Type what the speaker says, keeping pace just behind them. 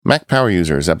Mac Power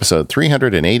Users, episode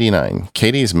 389,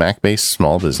 Katie's Mac-based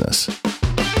small business.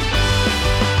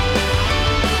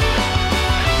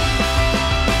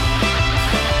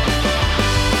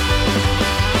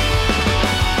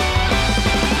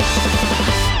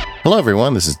 Hello,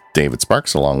 everyone. This is David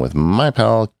Sparks, along with my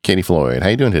pal, Katie Floyd. How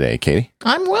you doing today, Katie?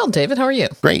 I'm well, David. How are you?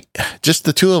 Great. Just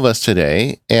the two of us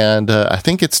today, and I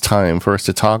think it's time for us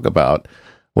to talk about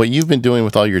what you've been doing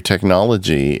with all your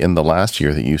technology in the last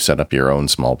year that you set up your own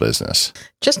small business.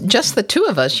 Just the two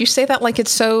of us. You say that like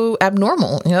it's so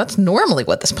abnormal. You know, that's normally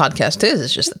what this podcast is.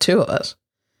 It's just the two of us.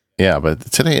 Yeah,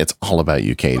 but today it's all about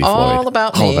you, Katie Floyd. All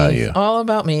about me. All about you. All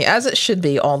about me, as it should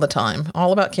be all the time.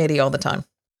 All about Katie all the time.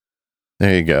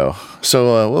 There you go.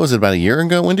 So what was it, about a year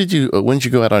ago? When did you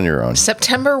go out on your own?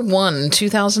 September 1,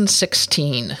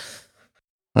 2016.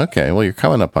 Okay, well, you're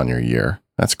coming up on your year.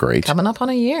 That's great. Coming up on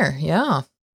a year, yeah.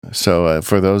 So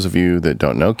for those of you that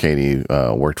don't know, Katie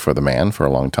worked for the man for a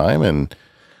long time, and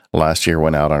last year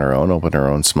went out on her own, opened her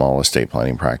own small estate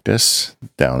planning practice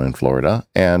down in Florida,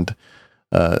 and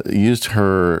used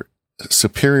her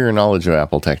superior knowledge of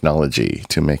Apple technology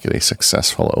to make it a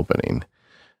successful opening.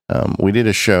 We did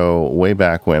a show way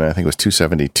back when, I think it was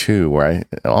 272, where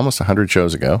almost 100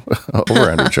 shows ago, over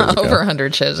 100 shows ago. Over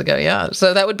 100 shows ago, yeah.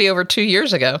 So that would be over 2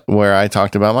 years ago. Where I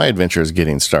talked about my adventures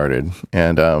getting started.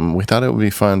 And we thought it would be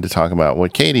fun to talk about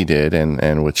what Katie did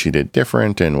and what she did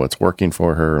different and what's working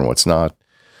for her and what's not.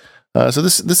 So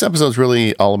this episode is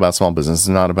really all about small business. It's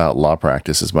not about law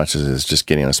practice as much as it's just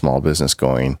getting a small business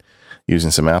going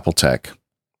using some Apple tech.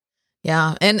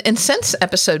 Yeah. And since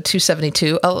episode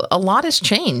 272, a lot has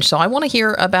changed. So I want to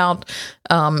hear about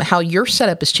how your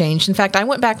setup has changed. In fact, I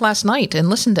went back last night and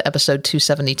listened to episode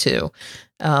 272.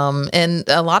 And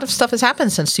a lot of stuff has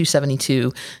happened since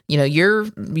 272. You know,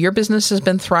 your business has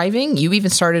been thriving. You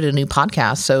even started a new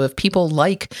podcast. So if people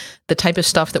like the type of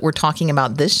stuff that we're talking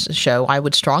about this show, I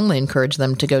would strongly encourage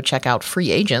them to go check out Free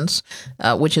Agents,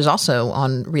 which is also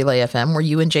on Relay FM, where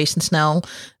you and Jason Snell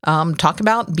talk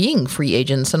about being free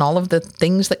agents and all of the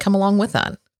things that come along with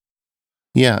that.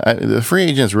 Yeah, the Free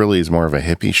Agents really is more of a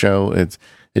hippie show. It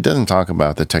doesn't talk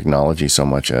about the technology so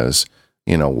much as,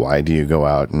 you know, why do you go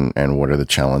out and what are the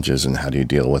challenges and how do you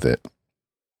deal with it?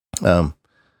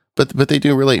 But they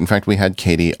do relate. In fact, we had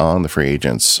Katie on the Free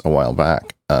Agents a while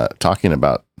back talking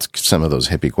about some of those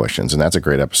hippie questions, and that's a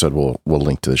great episode. We'll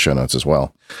link to the show notes as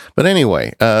well. But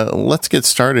anyway, let's get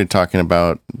started talking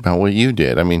about what you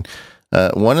did. I mean,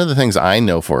 one of the things I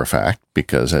know for a fact,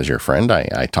 because as your friend,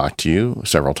 I talked to you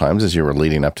several times as you were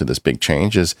leading up to this big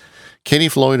change, is Katie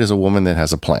Floyd is a woman that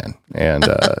has a plan. And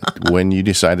when you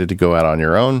decided to go out on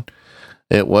your own,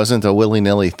 it wasn't a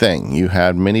willy-nilly thing. You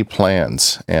had many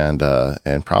plans and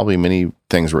probably many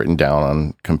things written down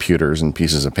on computers and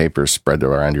pieces of paper spread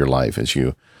around your life as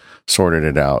you sorted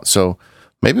it out. So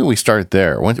maybe we start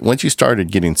there. Once you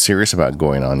started getting serious about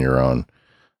going on your own,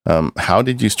 how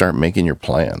did you start making your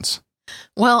plans?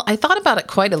 Well, I thought about it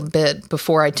quite a bit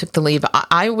before I took the leave.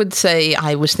 I would say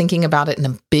I was thinking about it in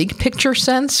a big picture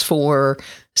sense for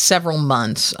several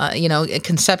months,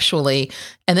 conceptually.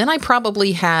 And then I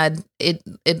probably had at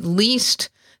least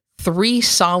 3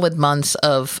 solid months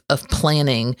of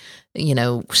planning,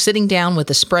 sitting down with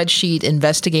a spreadsheet,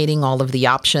 investigating all of the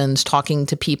options, talking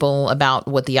to people about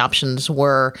what the options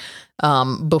were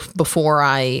before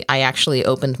I actually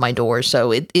opened my doors.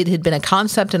 So it had been a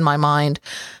concept in my mind.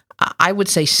 I would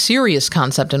say serious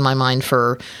concept in my mind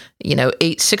for,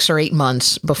 6 or 8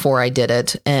 months before I did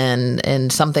it,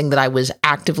 and something that I was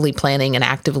actively planning and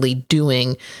actively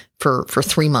doing for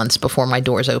 3 months before my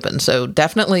doors opened. So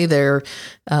definitely there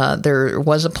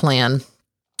was a plan.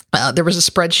 There was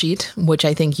a spreadsheet, which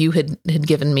I think you had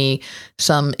given me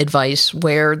some advice,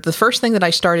 where the first thing that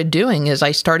I started doing is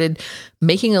I started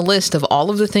making a list of all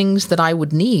of the things that I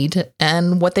would need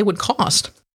and what they would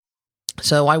cost.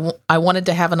 So I wanted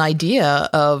to have an idea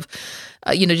of,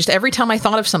 just every time I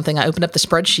thought of something, I opened up the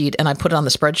spreadsheet and I put it on the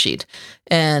spreadsheet.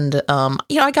 And,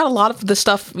 I got a lot of the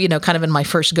stuff, kind of in my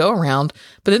first go around,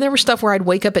 but then there was stuff where I'd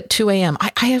wake up at 2 a.m.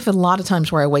 I have a lot of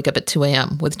times where I wake up at 2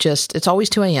 a.m. it's always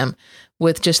 2 a.m.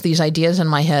 with just these ideas in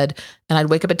my head. And I'd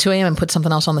wake up at 2 a.m. and put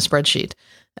something else on the spreadsheet,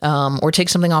 or take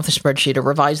something off the spreadsheet, or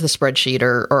revise the spreadsheet,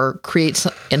 or create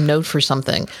a note for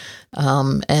something.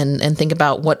 And think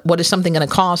about what is something going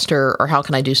to cost, or how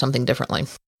can I do something differently?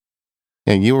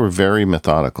 Yeah, you were very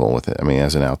methodical with it. I mean,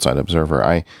 as an outside observer,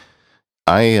 I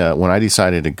when I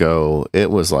decided to go, it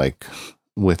was like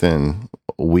within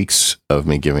weeks of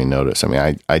me giving notice. I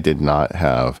mean, I did not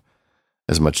have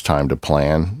as much time to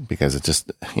plan because it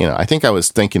just, I think I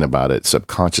was thinking about it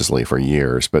subconsciously for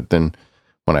years, but then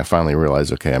when I finally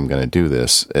realized, okay, I'm going to do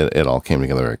this, it all came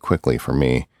together very quickly for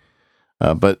me.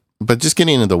 But just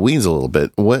getting into the weeds a little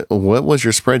bit, what was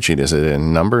your spreadsheet? Is it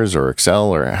in numbers or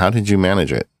Excel, or how did you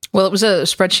manage it? Well, it was a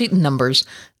spreadsheet in numbers.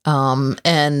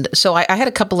 And so I had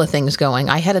a couple of things going.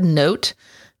 I had a note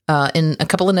in a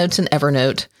couple of notes in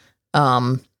Evernote.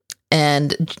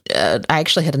 And I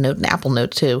actually had a note in Apple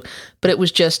Note too, but it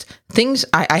was just things.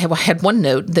 I had one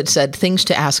note that said things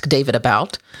to ask David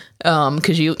about,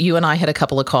 because you and I had a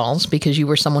couple of calls because you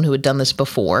were someone who had done this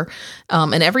before.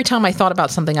 And every time I thought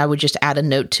about something, I would just add a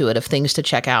note to it of things to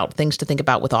check out, things to think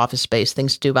about with Office Space,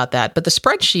 things to do about that. But the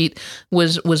spreadsheet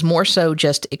was more so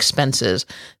just expenses.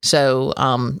 So,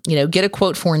 get a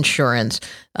quote for insurance.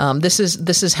 This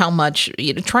is how much,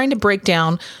 trying to break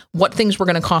down what things were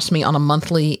going to cost me on a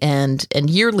monthly and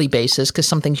yearly basis, because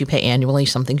some things you pay annually,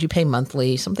 some things you pay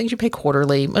monthly, some things you pay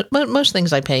quarterly. Most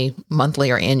things I pay monthly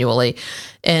or annually.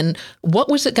 And what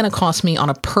was it going to cost me on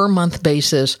a per month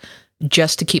basis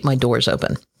just to keep my doors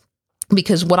open?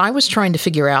 Because what I was trying to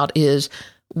figure out is,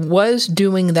 was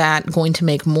doing that going to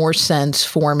make more sense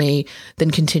for me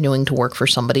than continuing to work for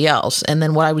somebody else? And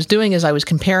then what I was doing is I was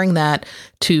comparing that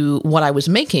to what I was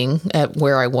making at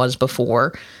where I was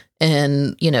before.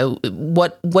 And,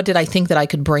 what did I think that I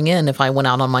could bring in if I went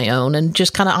out on my own, and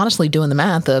just kind of honestly doing the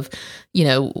math of,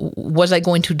 was I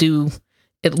going to do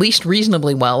at least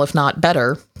reasonably well, if not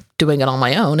better, doing it on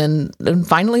my own? And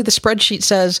finally the spreadsheet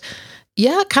says,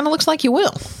 yeah, it kind of looks like you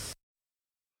will.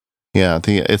 Yeah,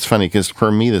 it's funny because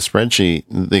for me, the spreadsheet,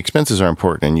 the expenses are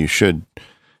important, and you should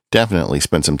definitely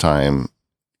spend some time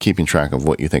keeping track of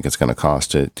what you think it's going to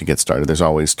cost to get started. There's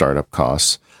always startup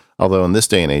costs, although in this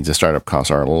day and age, the startup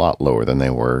costs are a lot lower than they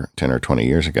were 10 or 20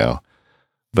 years ago.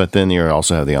 But then you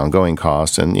also have the ongoing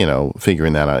costs, and,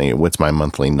 figuring that out, what's my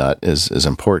monthly nut is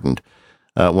important.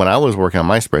 When I was working on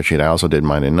my spreadsheet, I also did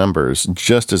mine in numbers.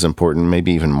 Just as important,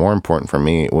 maybe even more important for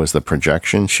me, was the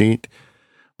projection sheet,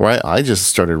 where I just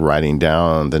started writing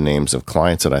down the names of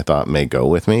clients that I thought may go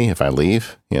with me if I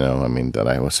leave, that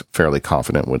I was fairly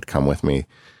confident would come with me.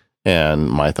 And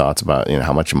my thoughts about,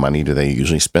 how much money do they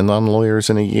usually spend on lawyers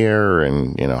in a year?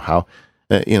 And, how,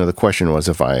 the question was,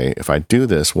 if I do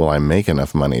this, will I make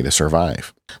enough money to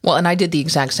survive? Well, and I did the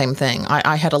exact same thing.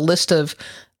 I had a list of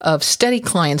steady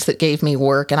clients that gave me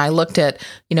work. And I looked at,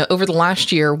 over the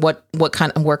last year, what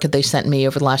kind of work had they sent me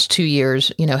over the last 2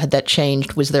 years? Had that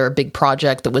changed? Was there a big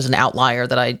project that was an outlier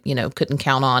that I, couldn't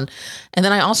count on? And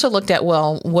then I also looked at,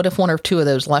 well, what if one or two of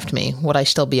those left me? Would I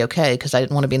still be okay? Because I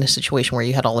didn't want to be in a situation where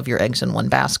you had all of your eggs in one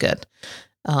basket.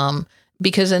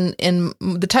 Because in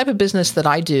the type of business that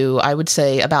I do, I would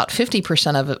say about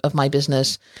 50% of my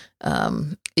business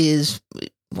is,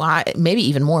 maybe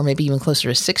even more, maybe even closer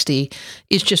to 60,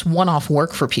 is just one-off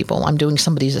work for people. I'm doing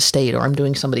somebody's estate, or I'm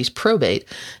doing somebody's probate,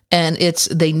 and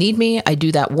they need me. I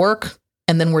do that work,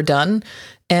 and then we're done.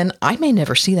 And I may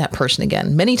never see that person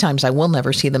again. Many times I will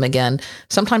never see them again.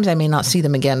 Sometimes I may not see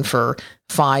them again for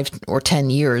 5 or 10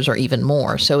 years or even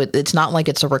more. So it's not like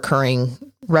it's a recurring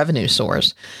revenue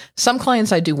source. Some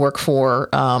clients I do work for,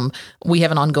 we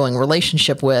have an ongoing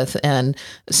relationship with, and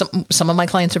some of my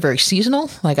clients are very seasonal.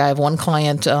 Like I have one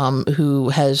client who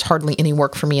has hardly any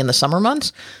work for me in the summer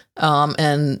months.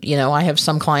 And I have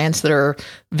some clients that are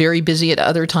very busy at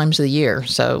other times of the year.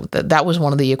 So that was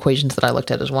one of the equations that I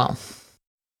looked at as well.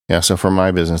 Yeah, so for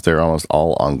my business, they're almost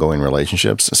all ongoing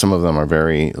relationships. Some of them are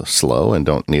very slow and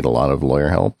don't need a lot of lawyer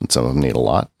help, and some of them need a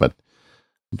lot, but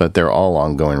they're all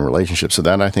ongoing relationships. So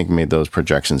that, I think, made those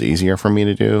projections easier for me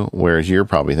to do, whereas you're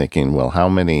probably thinking, well, how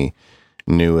many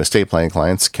new estate planning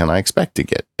clients can I expect to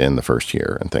get in the first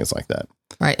year and things like that?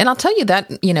 Right. And I'll tell you that,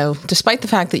 despite the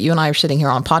fact that you and I are sitting here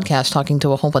on podcast talking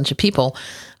to a whole bunch of people,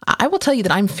 I will tell you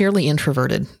that I'm fairly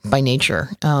introverted by nature.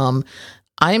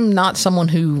 I'm not someone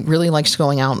who really likes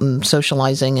going out and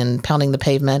socializing and pounding the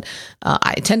pavement.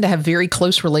 I tend to have very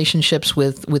close relationships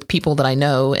with people that I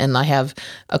know, and I have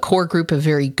a core group of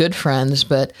very good friends,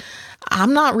 but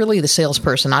I'm not really the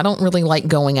salesperson. I don't really like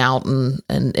going out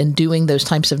and doing those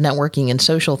types of networking and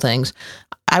social things.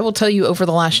 I will tell you, over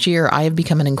the last year, I have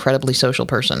become an incredibly social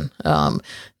person.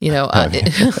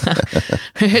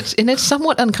 It's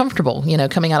somewhat uncomfortable,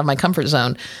 coming out of my comfort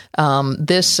zone.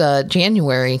 This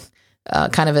January,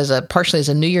 kind of partially as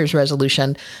a New Year's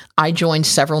resolution, I joined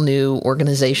several new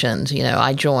organizations.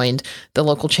 I joined the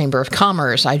local Chamber of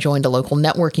Commerce. I joined a local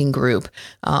networking group.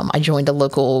 I joined a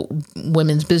local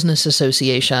women's business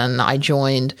association. I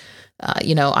joined,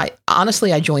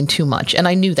 I joined too much. And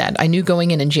I knew that. I knew going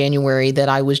in January that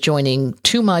I was joining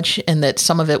too much and that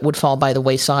some of it would fall by the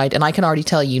wayside. And I can already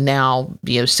tell you now,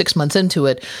 6 months into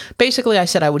it, basically I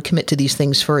said I would commit to these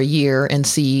things for a year and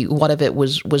see what of it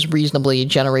was reasonably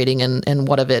generating and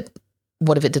what of it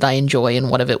what of it did I enjoy and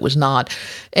what of it was not.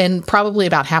 And probably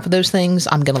about half of those things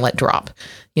I'm going to let drop,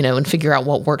 and figure out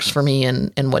what works for me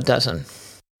and what doesn't.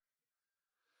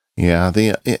 Yeah,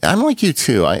 I'm like you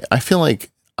too. I feel like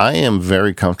I am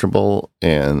very comfortable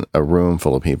in a room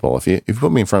full of people. If you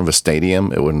put me in front of a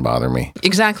stadium, it wouldn't bother me.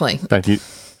 Exactly. In fact,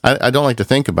 I don't like to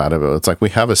think about it, but it's like we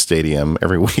have a stadium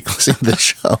every week listening to the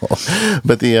show.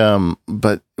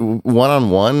 But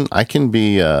one-on-one, I can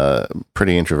be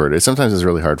pretty introverted. Sometimes it's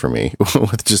really hard for me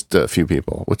with just a few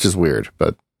people, which is weird,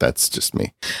 but that's just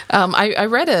me. I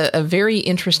read a very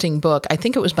interesting book. I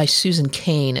think it was by Susan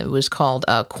Cain. It was called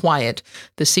Quiet,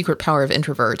 The Secret Power of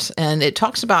Introverts. And it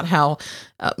talks about how,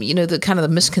 the kind of the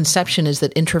misconception is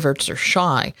that introverts are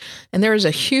shy. And there is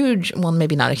a huge, well,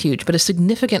 maybe not a huge, but a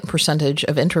significant percentage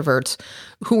of introverts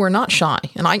who are not shy.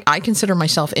 And I consider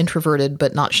myself introverted,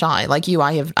 but not shy. Like you,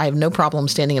 I have no problem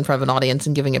standing in front of an audience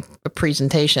and giving a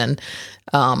presentation.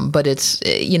 But it's,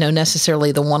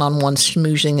 necessarily the one-on-one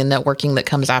schmoozing and networking that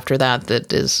comes after that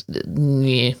is,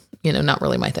 not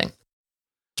really my thing.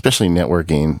 Especially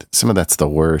networking. Some of that's the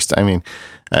worst. I mean,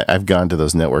 I've gone to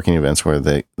those networking events where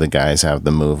the guys have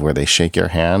the move where they shake your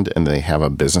hand and they have a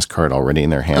business card already in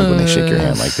their hand when they shake your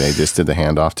hand, like they just did the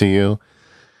handoff to you.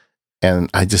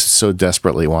 And I just so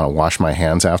desperately want to wash my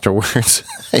hands afterwards.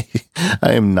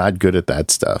 I am not good at that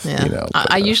stuff. Yeah.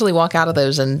 I usually walk out of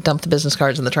those and dump the business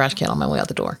cards in the trash can on my way out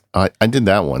the door. I did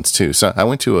that once too. So I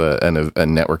went to a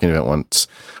networking event once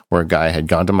where a guy had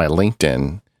gone to my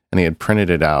LinkedIn and he had printed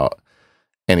it out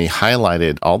and he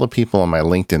highlighted all the people on my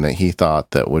LinkedIn that he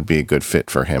thought that would be a good fit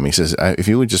for him. He says, if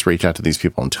you would just reach out to these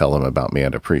people and tell them about me,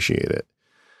 I'd appreciate it.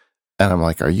 And I'm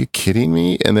like, are you kidding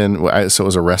me? And then, so it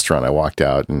was a restaurant. I walked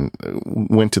out and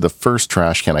went to the first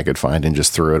trash can I could find and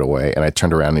just threw it away. And I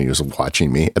turned around and he was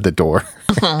watching me at the door.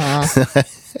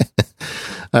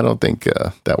 I don't think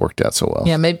that worked out so well.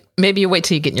 Yeah, maybe you wait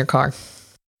till you get in your car.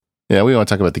 Yeah, we want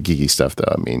to talk about the geeky stuff,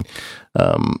 though. I mean,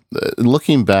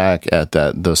 looking back at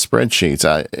those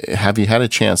spreadsheets, have you had a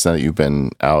chance now that you've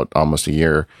been out almost a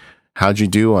year? How'd you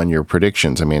do on your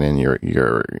predictions? I mean, in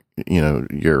your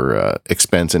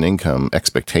expense and income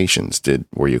expectations,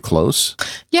 were you close?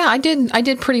 Yeah, I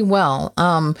did pretty well.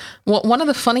 One of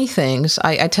the funny things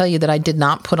I tell you that I did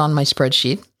not put on my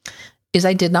spreadsheet is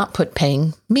I did not put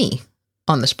paying me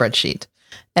on the spreadsheet.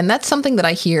 And that's something that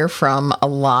I hear from a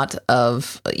lot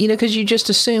of, because you just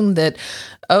assume that,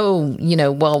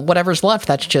 well, whatever's left,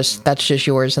 that's just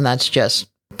yours and that's just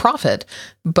profit.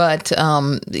 But,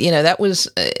 that was,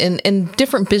 and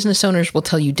different business owners will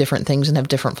tell you different things and have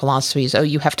different philosophies. Oh,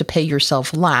 you have to pay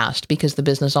yourself last because the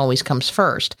business always comes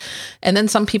first. And then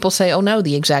some people say, oh no,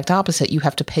 the exact opposite. You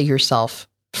have to pay yourself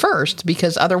first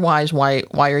because otherwise, why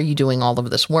are you doing all of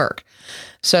this work?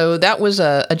 So that was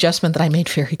a adjustment that I made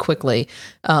very quickly.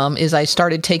 Is I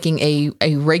started taking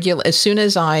a regular as soon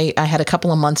as I had a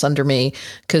couple of months under me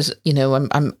because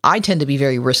I tend to be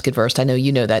very risk adverse. I know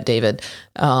you know that, David.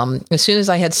 As soon as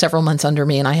I had several months under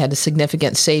me and I had a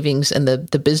significant savings in the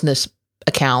business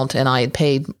account and I had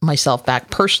paid myself back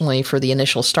personally for the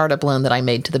initial startup loan that I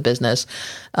made to the business,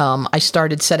 I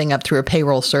started setting up through a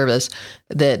payroll service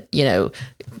that,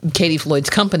 Katie Floyd's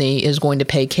company is going to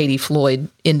pay Katie Floyd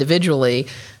individually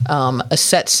a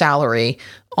set salary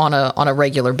on a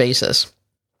regular basis.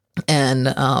 And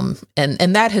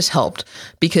that has helped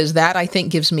because that I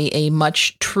think gives me a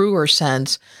much truer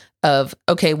sense of,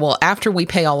 okay, well, after we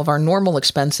pay all of our normal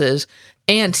expenses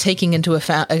and taking into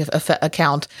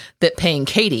account that paying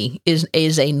Katie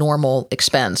is a normal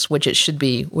expense, which it should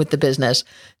be with the business.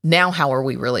 Now, how are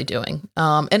we really doing?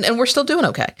 And we're still doing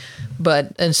okay.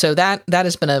 And so that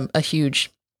has been a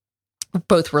huge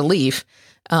both relief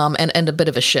and a bit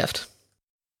of a shift.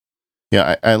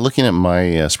 Yeah, I looking at my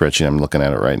spreadsheet, I'm looking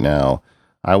at it right now.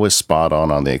 I was spot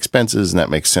on the expenses, and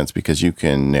that makes sense because you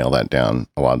can nail that down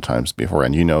a lot of times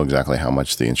beforehand. You know exactly how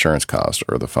much the insurance cost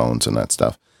or the phones and that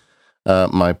stuff.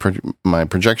 My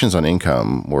projections on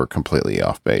income were completely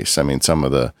off base. I mean, some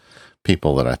of the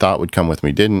people that I thought would come with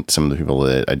me didn't. Some of the people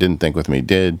that I didn't think with me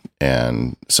did,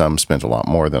 and some spent a lot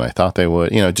more than I thought they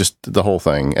would. Just the whole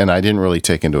thing. And I didn't really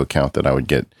take into account that I would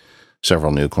get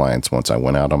several new clients once I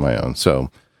went out on my own.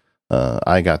 So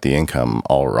I got the income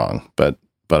all wrong, but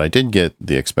I did get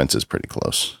the expenses pretty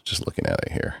close. Just looking at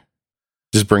it here,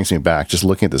 just brings me back. Just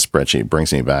looking at the spreadsheet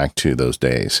brings me back to those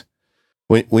days.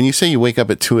 When you say you wake up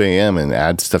at 2 a.m. and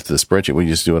add stuff to the spreadsheet, will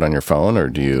you just do it on your phone or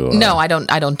do you? No, I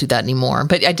don't do that anymore,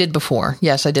 but I did before.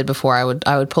 Yes, I did before. I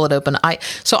would pull it open.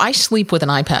 So I sleep with an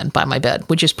iPad by my bed,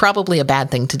 which is probably a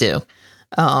bad thing to do.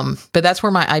 But that's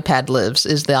where my iPad lives,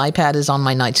 is the iPad is on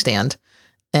my nightstand.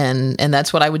 And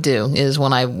that's what I would do is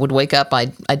when I would wake up,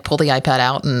 I'd pull the iPad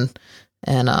out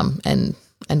and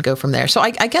go from there. So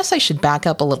I guess I should back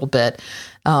up a little bit.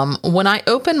 When I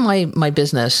opened my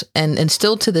business, and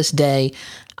still to this day,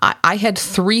 I had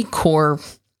three core,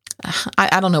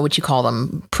 I don't know what you call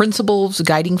them, principles,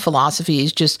 guiding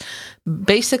philosophies, just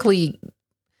basically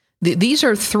these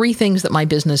are three things that my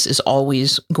business is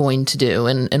always going to do,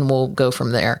 and we'll go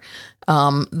from there.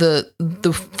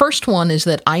 The first one is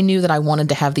that I knew that I wanted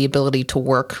to have the ability to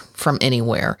work from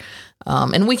anywhere.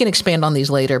 And we can expand on these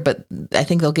later, but I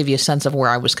think they'll give you a sense of where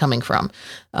I was coming from.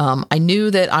 I knew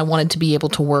that I wanted to be able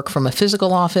to work from a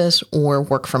physical office or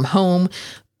work from home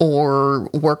or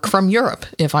work from Europe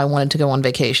if I wanted to go on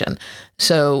vacation.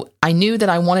 So I knew that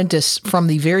I wanted to, from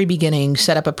the very beginning,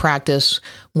 set up a practice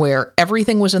where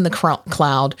everything was in the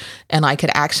cloud and I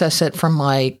could access it from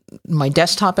my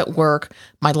desktop at work,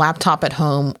 my laptop at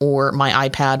home, or my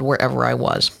iPad wherever I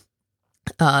was.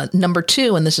 Number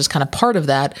two, and this is kind of part of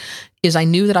that, is I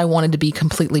knew that I wanted to be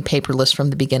completely paperless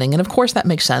from the beginning. And of course, that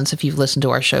makes sense if you've listened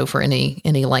to our show for any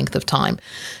length of time.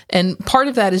 And part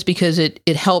of that is because it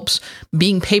helps,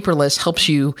 being paperless helps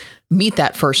you meet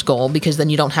that first goal, because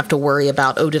then you don't have to worry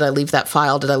about, oh, did I leave that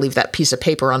file? Did I leave that piece of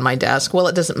paper on my desk? Well,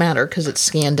 it doesn't matter because it's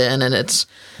scanned in and it's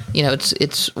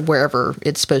wherever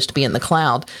it's supposed to be in the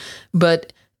cloud.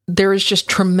 But there is just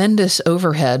tremendous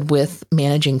overhead with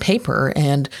managing paper,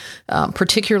 and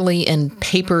particularly in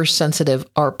paper-sensitive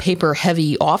or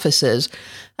paper-heavy offices,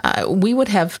 we would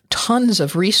have tons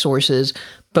of resources,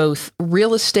 both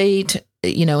real estate,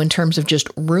 in terms of just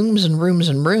rooms and rooms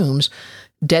and rooms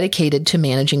dedicated to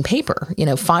managing paper.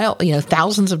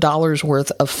 Thousands of dollars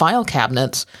worth of file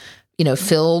cabinets,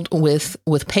 filled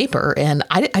with paper. And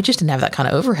I just didn't have that kind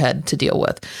of overhead to deal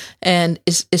with. And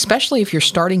especially if you're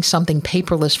starting something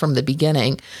paperless from the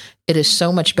beginning, it is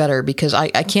so much better, because I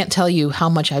can't tell you how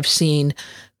much I've seen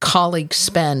colleagues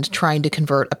spend trying to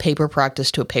convert a paper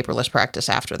practice to a paperless practice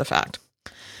after the fact.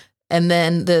 And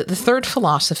then the third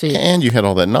philosophy. And you had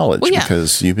all that knowledge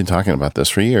because you've been talking about this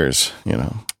for years,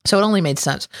 So it only made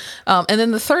sense. And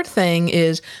then the third thing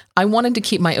is I wanted to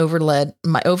keep my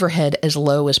overhead as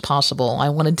low as possible. I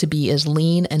wanted to be as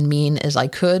lean and mean as I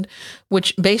could,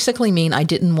 which basically mean I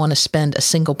didn't want to spend a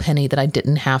single penny that I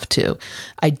didn't have to.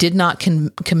 I did not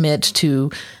commit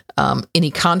to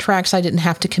any contracts I didn't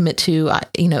have to commit to.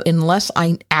 Unless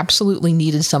I absolutely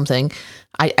needed something,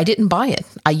 I didn't buy it.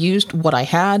 I used what I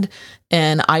had,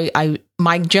 and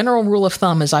my general rule of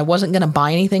thumb is I wasn't going to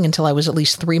buy anything until I was at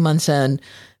least 3 months in,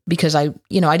 because I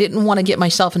didn't want to get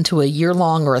myself into a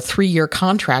year-long or a 3-year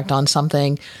contract on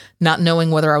something, not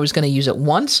knowing whether I was going to use it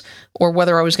once or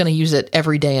whether I was going to use it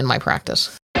every day in my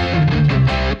practice.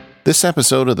 This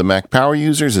episode of the Mac Power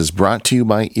Users is brought to you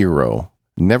by Eero.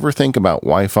 Never think about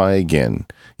Wi-Fi again.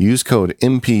 Use code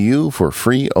MPU for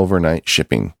free overnight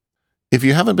shipping. If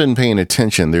you haven't been paying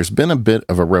attention, there's been a bit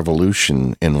of a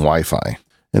revolution in Wi-Fi.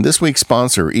 And this week's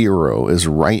sponsor, Eero, is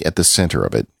right at the center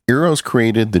of it. Eero's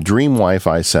created the Dream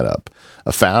Wi-Fi setup,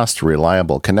 a fast,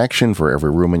 reliable connection for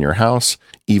every room in your house,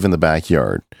 even the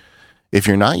backyard. If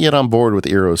you're not yet on board with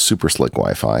Eero's Super Slick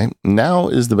Wi-Fi, now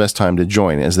is the best time to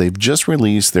join, as they've just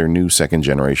released their new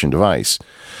second-generation device.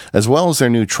 As well as their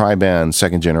new tri-band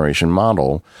second-generation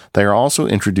model, they are also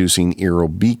introducing Eero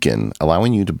Beacon,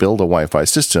 allowing you to build a Wi-Fi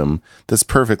system that's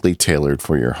perfectly tailored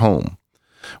for your home.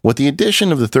 With the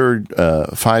addition of the third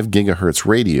 5 GHz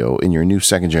radio in your new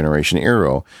second-generation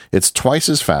Eero, it's twice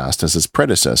as fast as its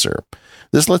predecessor.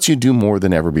 This lets you do more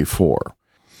than ever before.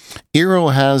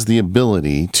 Eero has the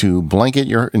ability to blanket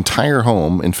your entire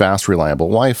home in fast, reliable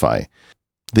Wi-Fi.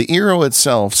 The Eero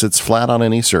itself sits flat on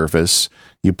any surface.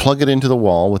 You plug it into the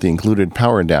wall with the included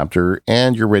power adapter,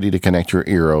 and you're ready to connect your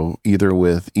Eero either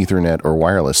with Ethernet or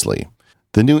wirelessly.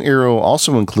 The new Eero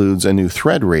also includes a new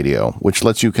Thread radio, which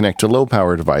lets you connect to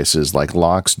low-power devices like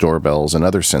locks, doorbells, and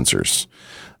other sensors.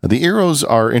 The Eeros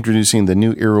are introducing the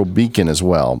new Eero Beacon as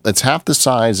well. It's half the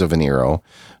size of an Eero,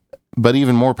 but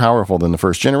even more powerful than the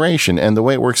first generation. And the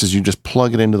way it works is you just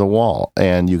plug it into the wall,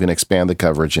 and you can expand the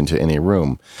coverage into any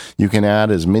room. You can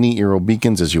add as many Eero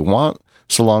beacons as you want,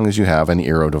 so long as you have an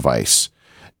Eero device.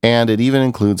 And it even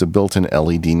includes a built-in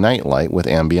LED nightlight with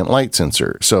ambient light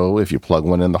sensor. So if you plug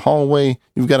one in the hallway,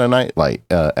 you've got a night light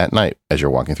at night as you're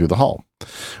walking through the hall.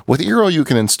 With Eero, you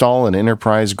can install an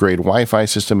enterprise-grade Wi-Fi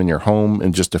system in your home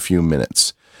in just a few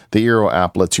minutes. The Eero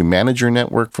app lets you manage your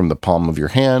network from the palm of your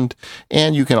hand,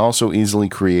 and you can also easily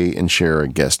create and share a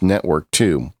guest network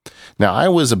too. Now, I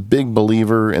was a big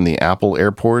believer in the Apple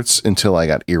AirPorts until I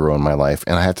got Eero in my life,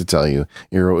 and I have to tell you,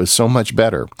 Eero is so much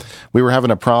better. We were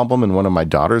having a problem in one of my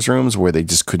daughter's rooms where they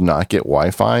just could not get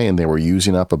Wi-Fi, and they were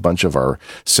using up a bunch of our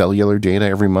cellular data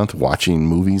every month watching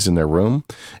movies in their room.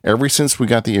 Ever since we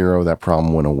got the Eero, that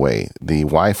problem went away. The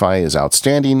Wi-Fi is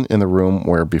outstanding in the room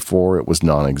where before it was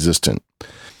non-existent.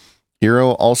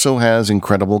 Eero also has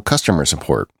incredible customer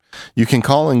support. You can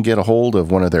call and get a hold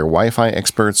of one of their Wi-Fi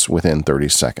experts within 30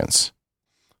 seconds.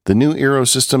 The new Eero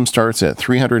system starts at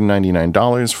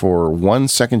 $399 for 1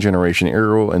 second-generation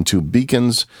Eero and 2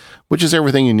 beacons, which is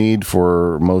everything you need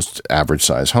for most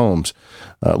average-size homes.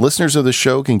 Listeners of the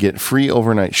show can get free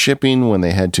overnight shipping when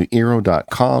they head to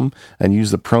Eero.com and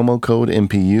use the promo code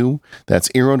MPU. That's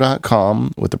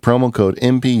Eero.com with the promo code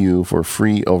MPU for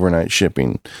free overnight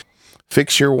shipping.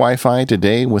 Fix your Wi-Fi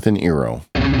today with an Eero.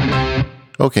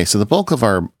 Okay, so the bulk of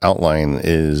our outline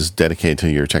is dedicated to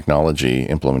your technology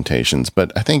implementations,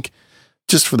 but I think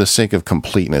just for the sake of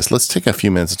completeness, let's take a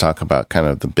few minutes to talk about kind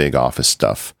of the big office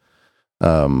stuff.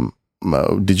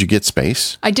 Did you get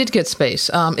space? I did get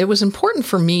space. It was important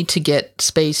for me to get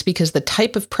space because the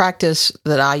type of practice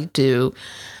that I do,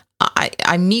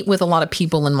 I meet with a lot of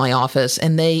people in my office,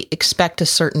 and they expect a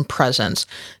certain presence.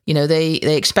 You know, they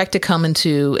expect to come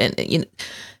into, and you know,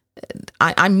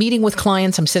 I'm meeting with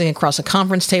clients. I'm sitting across a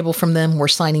conference table from them. We're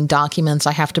signing documents.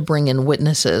 I have to bring in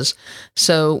witnesses.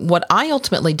 So what I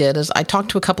ultimately did is I talked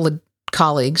to a couple of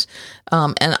colleagues,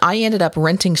 and I ended up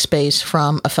renting space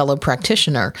from a fellow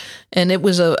practitioner. And it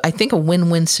was, I think, a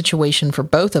win-win situation for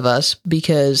both of us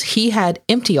because he had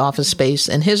empty office space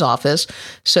in his office,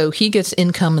 so he gets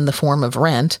income in the form of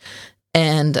rent.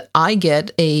 And I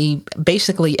get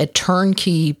basically a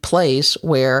turnkey place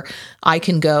where I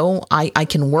can go, I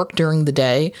can work during the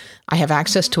day. I have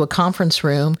access to a conference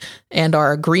room, and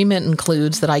our agreement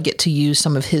includes that I get to use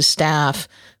some of his staff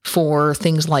for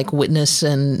things like witness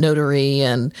and notary,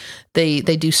 and they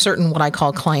do certain what I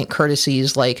call client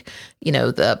courtesies, like, you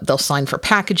know, they'll sign for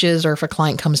packages, or if a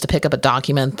client comes to pick up a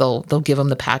document, they'll give them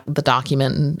the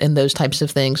document and those types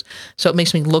of things. So it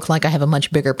makes me look like I have a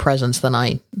much bigger presence than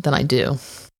I do.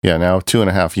 Yeah. Now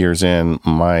 2.5 years in,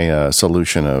 my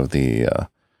solution of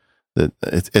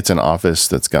it's an office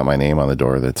that's got my name on the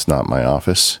door. That's not my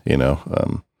office, you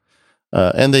know.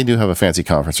 And they do have a fancy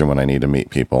conference room when I need to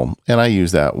meet people. And I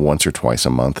use that once or twice a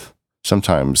month.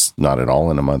 Sometimes not at all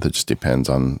in a month. It just depends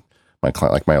on my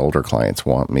client. Like my older clients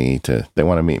they want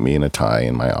to meet me in a tie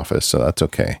in my office. So that's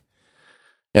okay.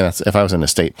 And if I was in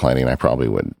estate planning, I probably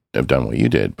would have done what you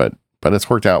did, but it's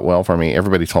worked out well for me.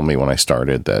 Everybody told me when I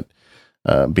started that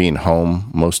being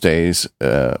home most days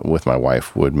with my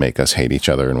wife would make us hate each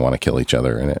other and want to kill each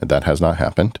other. And that has not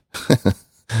happened.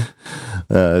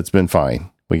 It's been fine.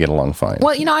 We get along fine.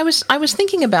 Well, you know, I was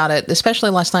thinking about it, especially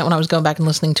last night when I was going back and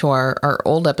listening to our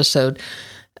old episode.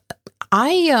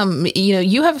 You know,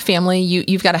 you have a family,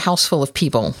 you've got a house full of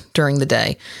people during the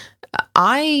day.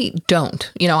 I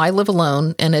don't. You know, I live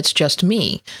alone and it's just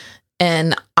me.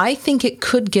 And I think it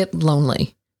could get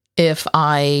lonely if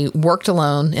I worked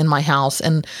alone in my house.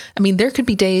 And I mean, there could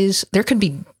be days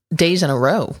in a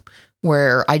row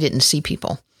where I didn't see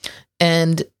people.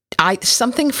 And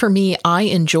something for me, I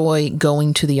enjoy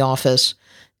going to the office.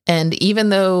 And even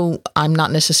though I'm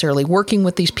not necessarily working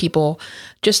with these people,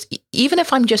 even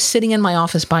if I'm just sitting in my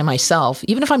office by myself,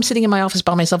 even if I'm sitting in my office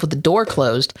by myself with the door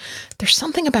closed, there's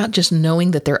something about just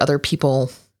knowing that there are other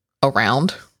people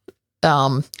around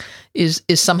is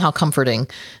somehow comforting.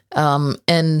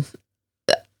 And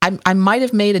I might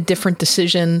have made a different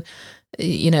decision.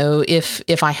 You know,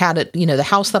 if I had it, you know, the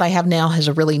house that I have now has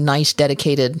a really nice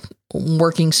dedicated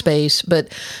working space, but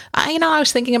I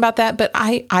was thinking about that, but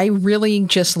I really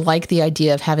just like the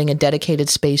idea of having a dedicated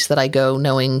space that I go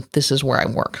knowing this is where I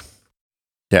work.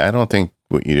 Yeah. I don't think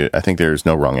what you did, I think there's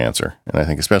no wrong answer. And I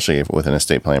think especially if with an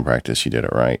estate planning practice, you did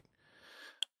it right.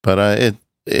 But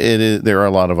there are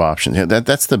a lot of options.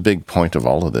 That's the big point of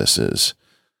all of this is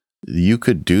you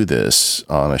could do this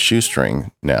on a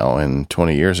shoestring now, and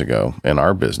 20 years ago in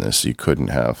our business, you couldn't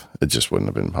have. It just wouldn't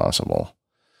have been possible.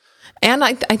 And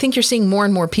I think you're seeing more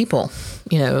and more people,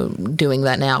 you know, doing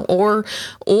that now, or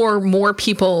more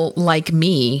people like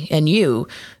me and you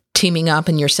teaming up,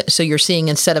 and you're seeing,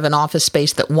 instead of an office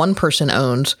space that one person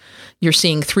owns, you're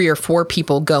seeing 3 or 4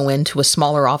 people go into a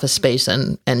smaller office space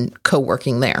and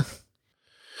co-working there.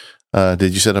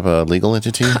 Did you set up a legal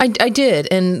entity? I did.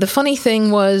 And the funny thing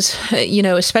was, you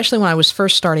know, especially when I was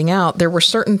first starting out, there were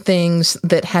certain things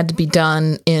that had to be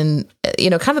done in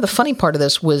kind of the funny part of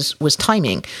this was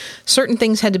timing. Certain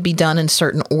things had to be done in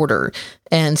certain order,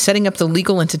 and setting up the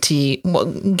legal entity,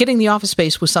 getting the office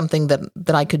space was something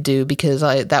that I could do because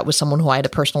that was someone who I had a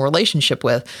personal relationship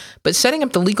with. But setting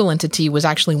up the legal entity was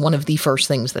actually one of the first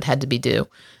things that had to be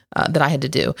that I had to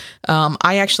do.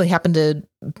 I actually happened to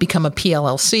become a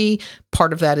PLLC.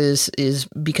 Part of that is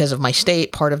because of my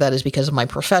state. Part of that is because of my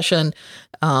profession.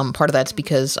 Part of that's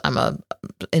because I'm a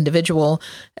individual.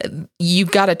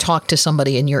 You've got to talk to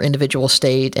somebody in your individual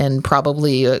state, and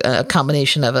probably a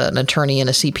combination of an attorney and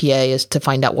a CPA is to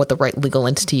find out what the right legal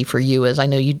entity for you is. I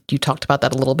know you talked about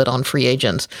that a little bit on Free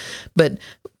Agents, but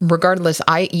regardless,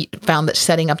 I found that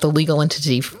setting up the legal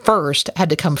entity first had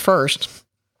to come first.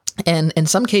 And in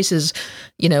some cases,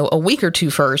 a week or two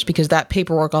first, because that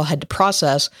paperwork all had to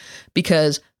process,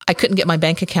 because I couldn't get my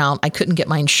bank account, I couldn't get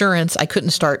my insurance, I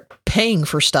couldn't start paying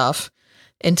for stuff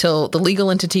until the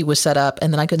legal entity was set up,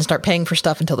 and then I couldn't start paying for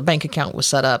stuff until the bank account was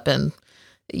set up. And,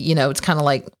 it's kind of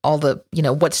like all the,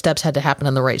 what steps had to happen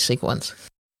in the right sequence.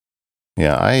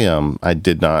 Yeah, I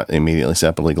did not immediately set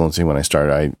up a legal entity when I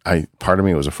started. I part of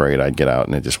me was afraid I'd get out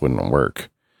and it just wouldn't work.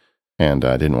 And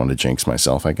I didn't want to jinx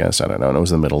myself, I guess. I don't know. And it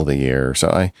was the middle of the year.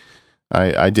 So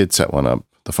I did set one up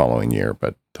the following year,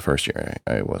 but the first year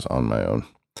I was on my own.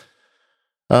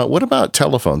 What about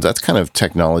telephones? That's kind of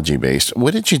technology based.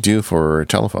 What did you do for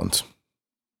telephones?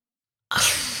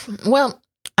 Well,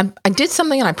 I did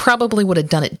something, and I probably would have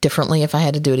done it differently if I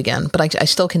had to do it again, but I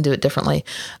still can do it differently.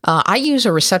 I use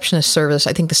a receptionist service,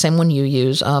 I think the same one you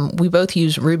use. We both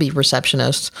use Ruby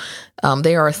receptionists.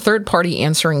 They are a third-party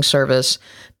answering service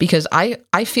because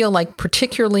I feel like,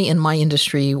 particularly in my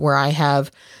industry where I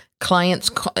have clients,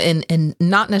 and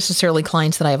not necessarily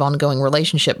clients that I have ongoing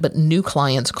relationship, but new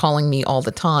clients calling me all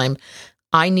the time,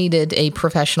 I needed a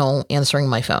professional answering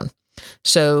my phone.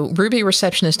 So Ruby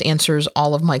Receptionist answers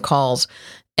all of my calls.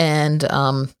 And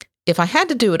if I had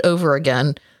to do it over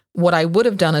again, what I would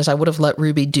have done is I would have let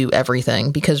Ruby do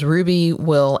everything, because Ruby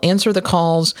will answer the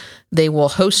calls. They will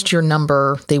host your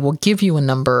number. They will give you a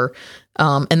number.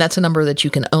 And that's a number that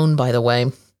you can own, by the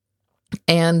way.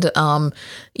 And,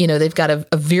 they've got a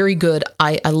very good,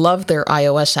 I love their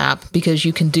iOS app, because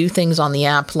you can do things on the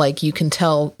app. Like you can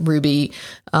tell Ruby,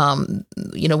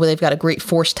 where they've got a great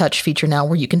Force Touch feature now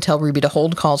where you can tell Ruby to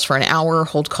hold calls for an hour,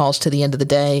 hold calls to the end of the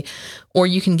day, or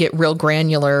you can get real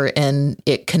granular and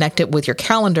connect it with your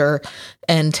calendar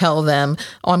and tell them,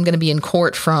 I'm going to be in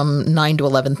court from 9 to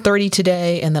 11:30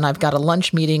 today. And then I've got a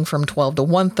lunch meeting from 12 to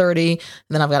 1:30. And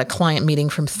then I've got a client meeting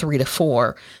from 3 to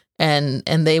 4. And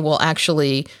they will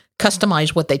actually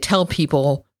customize what they tell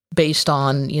people based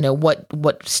on, what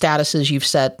statuses you've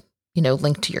set,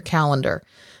 linked to your calendar.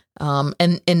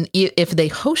 And if they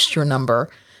host your number,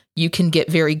 you can get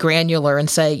very granular and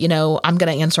say, I'm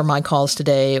going to answer my calls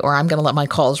today, or I'm going to let my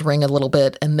calls ring a little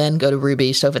bit and then go to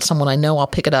Ruby. So if it's someone I know, I'll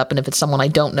pick it up. And if it's someone I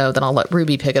don't know, then I'll let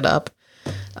Ruby pick it up.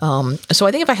 So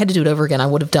I think if I had to do it over again, I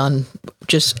would have done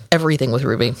just everything with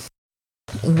Ruby.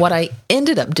 What I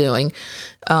ended up doing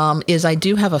is I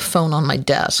do have a phone on my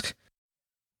desk,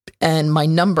 and my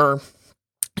number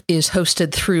is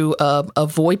hosted through a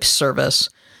VoIP service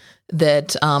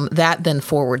that then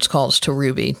forwards calls to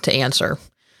Ruby to answer.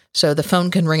 So the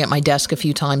phone can ring at my desk a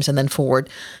few times and then forward.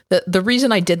 The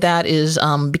reason I did that is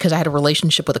because I had a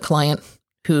relationship with a client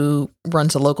who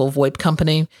runs a local VoIP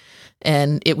company,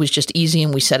 and it was just easy,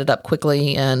 and we set it up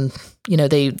quickly, and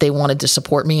they wanted to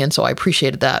support me, and so I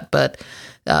appreciated that. But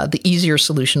the easier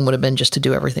solution would have been just to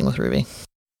do everything with Ruby.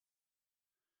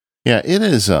 Yeah, it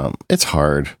is. It's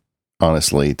hard,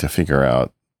 honestly, to figure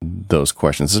out those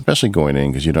questions, especially going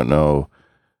in, because you don't know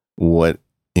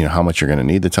how much you're going to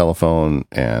need the telephone,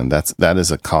 and that is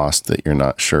a cost that you're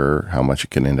not sure how much it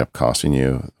can end up costing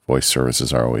you. Voice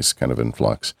services are always kind of in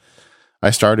flux. I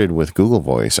started with Google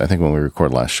Voice. I think when we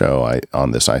recorded last show, I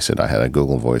said I had a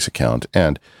Google Voice account,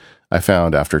 and I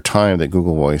found after time that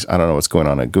Google Voice, I don't know what's going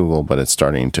on at Google, but it's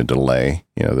starting to delay,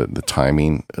 the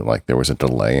timing, like there was a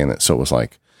delay in it. So it was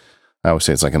like, I always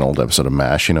say it's like an old episode of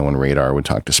MASH, when Radar would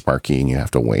talk to Sparky and you have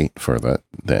to wait for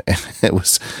it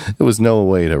was no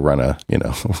way to run a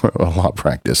law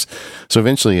practice. So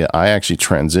eventually I actually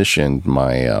transitioned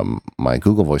my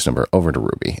Google Voice number over to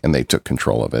Ruby, and they took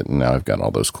control of it. And now I've got all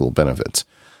those cool benefits.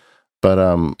 But,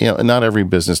 not every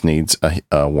business needs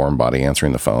a warm body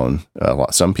answering the phone.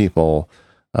 Some people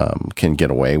can get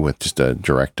away with just a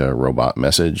direct robot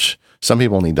message. Some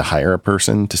people need to hire a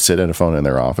person to sit at a phone in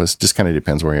their office. Just kind of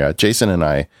depends where you're at. Jason and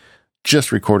I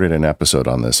just recorded an episode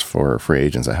on this for Free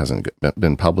Agents that hasn't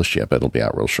been published yet, but it'll be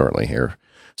out real shortly here.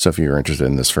 So if you're interested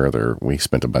in this further, we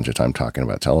spent a bunch of time talking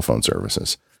about telephone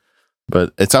services.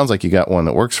 But it sounds like you got one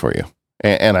that works for you.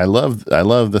 And I love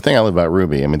the thing I love about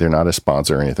Ruby. I mean, they're not a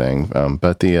sponsor or anything,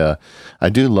 but I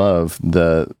do love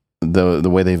the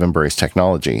way they've embraced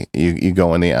technology. You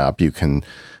go in the app, you can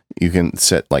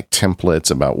set like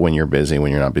templates about when you're busy,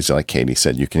 when you're not busy. Like Katie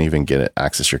said, you can even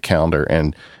access your calendar,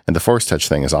 and the force touch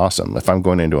thing is awesome. If I'm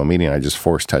going into a meeting, I just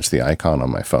force touch the icon on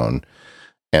my phone,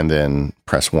 and then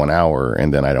press 1 hour,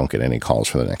 and then I don't get any calls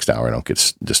for the next hour. I don't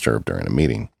get disturbed during a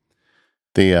meeting.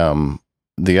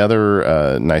 The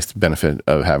other nice benefit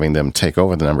of having them take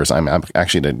over the numbers, I'm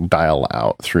actually to dial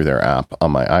out through their app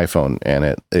on my iPhone,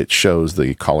 and it shows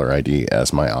the caller ID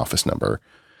as my office number.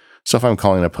 So if I'm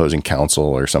calling opposing counsel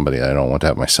or somebody I don't want to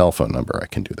have my cell phone number, I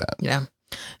can do that. Yeah.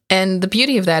 And the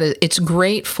beauty of that is it's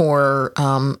great for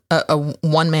a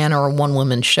one-man or a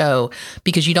one-woman show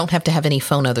because you don't have to have any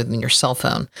phone other than your cell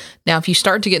phone. Now, if you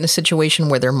start to get in a situation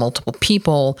where there are multiple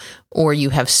people or you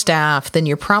have staff, then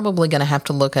you're probably going to have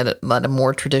to look at a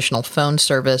more traditional phone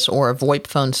service or a VoIP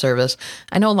phone service.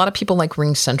 I know a lot of people like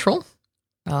RingCentral.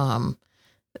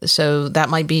 So that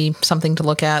might be something to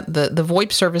look at. The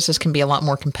VoIP services can be a lot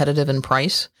more competitive in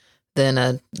price than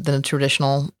a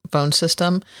traditional phone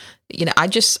system. You know,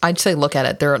 I'd say look at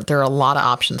it. There are a lot of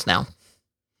options now.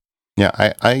 Yeah,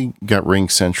 I got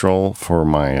RingCentral for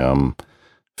my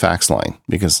fax line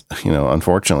because, you know,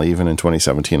 unfortunately, even in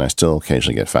 2017, I still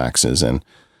occasionally get faxes, and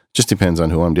just depends on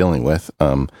who I'm dealing with.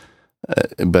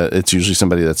 But it's usually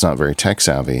somebody that's not very tech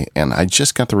savvy. And I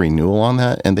just got the renewal on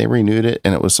that, and they renewed it,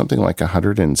 and it was something like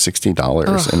 $160.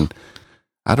 Ugh. And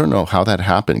I don't know how that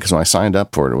happened because when I signed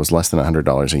up for it, it was less than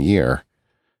 $100 a year.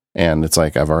 And it's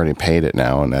like, I've already paid it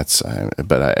now. And that's,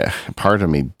 part of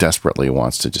me desperately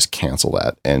wants to just cancel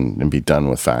that and be done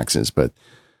with faxes. But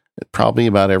probably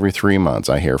about every 3 months,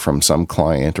 I hear from some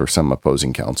client or some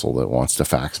opposing counsel that wants to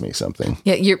fax me something.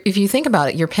 Yeah, if you think about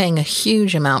it, you're paying a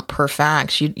huge amount per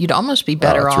fax. You'd almost be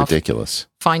better off ridiculous.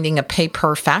 Finding a pay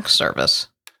per fax service.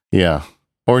 Yeah,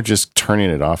 or just turning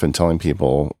it off and telling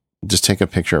people, just take a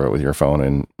picture of it with your phone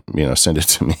and, you know, send it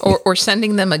to me. Or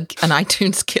sending them an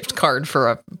iTunes gift card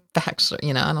for a fax.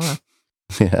 You know, I don't know.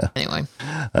 Yeah. Anyway,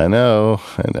 I know.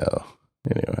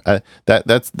 Anyway,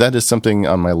 that is something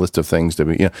on my list of things to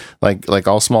be, you know, like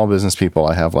all small business people,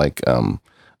 I have like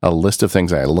a list of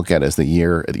things I look at as the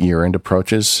year end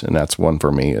approaches, and that's one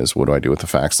for me is what do I do with the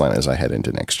fax line as I head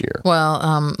into next year.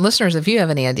 Well, listeners, if you have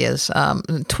any ideas,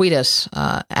 tweet us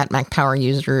at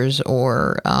MacPowerUsers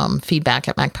or feedback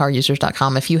at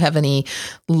MacPowerUsers.com. If you have any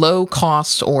low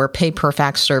cost or pay per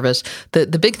fax service, the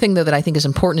big thing though that I think is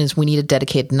important is we need a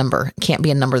dedicated number. It can't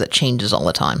be a number that changes all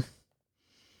the time.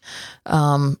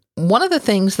 One of the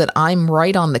things that I'm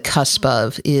right on the cusp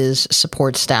of is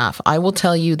support staff. I will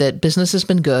tell you that business has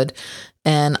been good,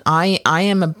 and I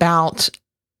am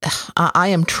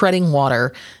treading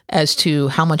water as to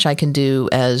how much I can do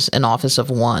as an office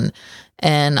of one.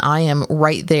 And I am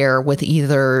right there with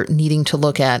either needing to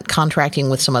look at contracting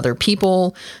with some other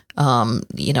people.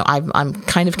 You know, I'm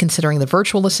kind of considering the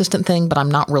virtual assistant thing, but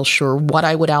I'm not real sure what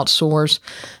I would outsource.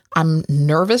 I'm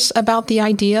nervous about the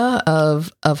idea of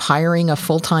hiring a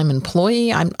full-time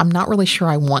employee. I'm not really sure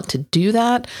I want to do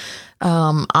that.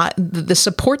 The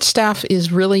support staff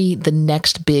is really the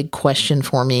next big question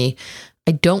for me.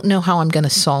 I don't know how I'm going to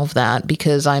solve that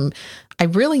because I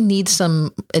really need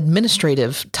some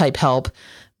administrative type help,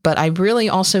 but I really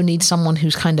also need someone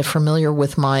who's kind of familiar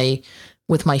with my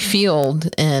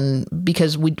field, and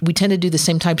because we tend to do the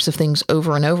same types of things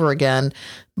over and over again,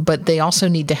 but they also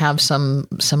need to have some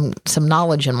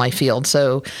knowledge in my field.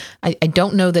 So I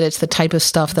don't know that it's the type of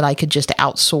stuff that I could just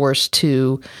outsource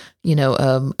to, you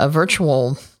know, a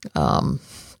virtual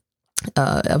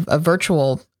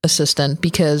assistant,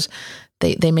 because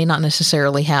they may not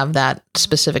necessarily have that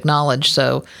specific knowledge.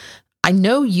 So I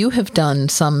know you have done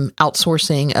some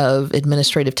outsourcing of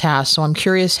administrative tasks, so I'm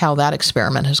curious how that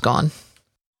experiment has gone.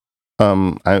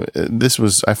 I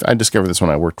discovered this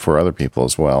when I worked for other people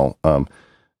as well.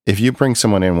 If you bring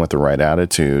someone in with the right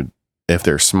attitude, if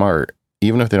they're smart,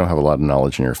 even if they don't have a lot of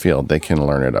knowledge in your field, they can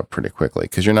learn it up pretty quickly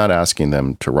because you're not asking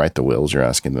them to write the wills, you're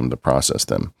asking them to process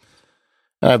them.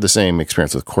 I have the same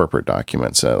experience with corporate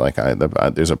documents.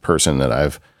 There's a person that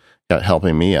I've got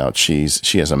helping me out. She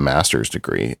has a master's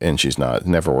degree and she's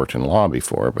never worked in law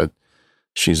before, but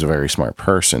she's a very smart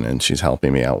person and she's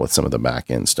helping me out with some of the back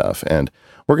end stuff. And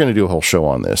we're going to do a whole show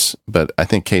on this, but I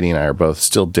think Katie and I are both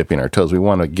still dipping our toes. We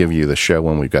want to give you the show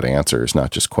when we've got answers,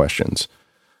 not just questions.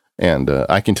 And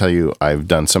I can tell you, I've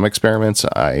done some experiments.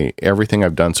 Everything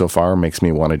I've done so far makes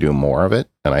me want to do more of it.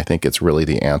 And I think it's really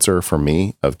the answer for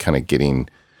me of kind of getting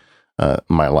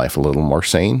my life a little more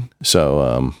sane.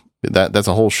 So that's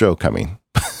a whole show coming.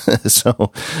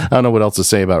 So I don't know what else to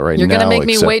say about right now. You're going to make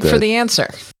me wait for the answer.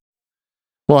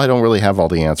 Well, I don't really have all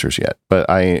the answers yet, but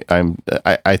I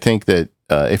think that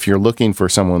if you're looking for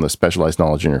someone with specialized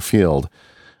knowledge in your field,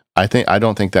 I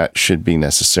don't think that should be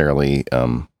necessarily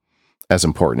as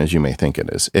important as you may think it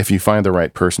is. If you find the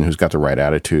right person who's got the right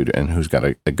attitude and who's got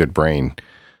a good brain,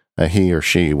 he or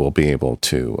she will be able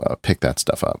to pick that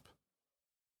stuff up.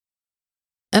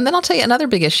 And then I'll tell you another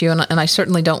big issue, and I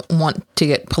certainly don't want to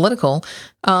get political,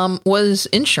 was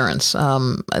insurance.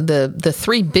 The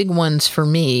three big ones for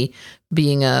me,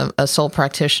 being a sole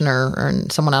practitioner or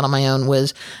someone out on my own,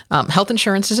 was health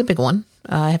insurance is a big one.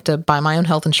 I have to buy my own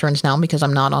health insurance now because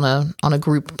I'm not on a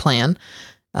group plan.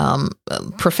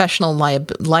 Professional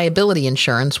liability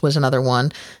insurance was another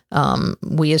one.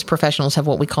 We as professionals have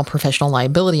what we call professional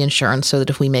liability insurance, so that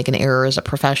if we make an error as a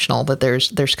professional, that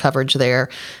there's coverage there,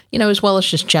 as well as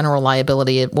just general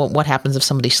liability. What happens if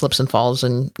somebody slips and falls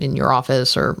in your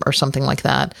office or something like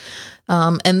that.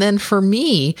 And then for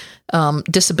me,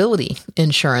 disability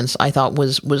insurance, I thought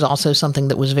was also something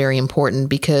that was very important,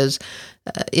 because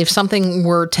if something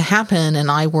were to happen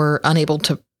and I were unable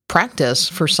to practice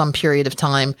for some period of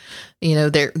time,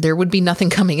 there would be nothing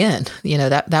coming in.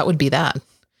 That would be that.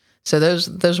 So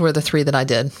those were the three that I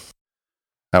did.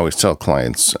 I always tell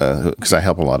clients, because I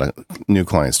help a lot of new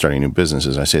clients starting new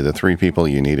businesses, I say the three people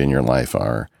you need in your life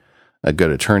are a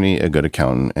good attorney, a good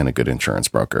accountant, and a good insurance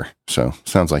broker. So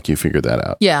sounds like you figured that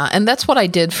out. Yeah, and that's what I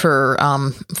did for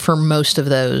most of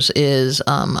those. Is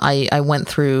I went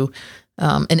through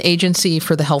an agency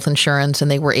for the health insurance,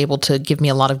 and they were able to give me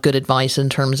a lot of good advice in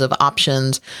terms of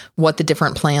options, what the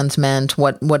different plans meant,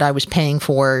 what I was paying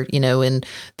for, in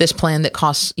this plan that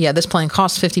costs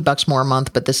 $50 more a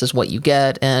month, but this is what you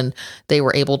get. And they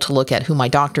were able to look at who my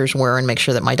doctors were and make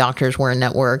sure that my doctors were in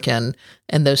network and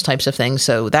those types of things.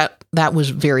 So that was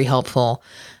very helpful.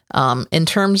 In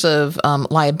terms of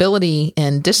liability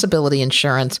and disability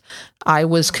insurance, I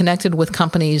was connected with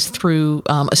companies through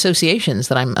associations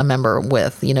that I'm a member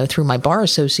with. Through my bar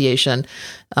association,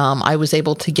 I was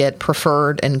able to get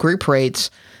preferred and group rates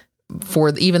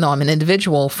even though I'm an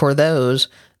individual, for those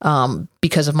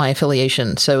because of my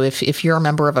affiliation. So if you're a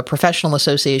member of a professional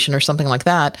association or something like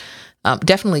that,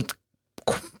 definitely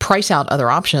price out other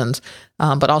options,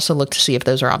 but also look to see if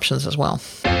those are options as well.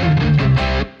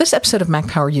 This episode of Mac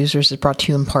Power Users is brought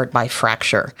to you in part by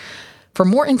Fracture. For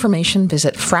more information,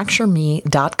 visit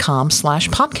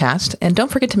fractureme.com/podcast, and don't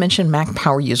forget to mention Mac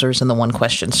Power Users in the one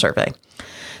question survey.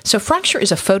 So Fracture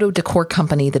is a photo decor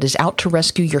company that is out to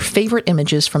rescue your favorite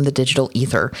images from the digital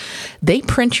ether. They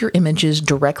print your images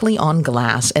directly on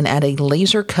glass and add a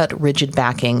laser-cut rigid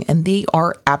backing, and they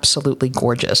are absolutely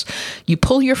gorgeous. You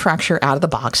pull your Fracture out of the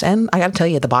box, and I got to tell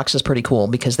you, the box is pretty cool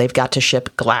because they've got to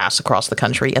ship glass across the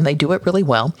country, and they do it really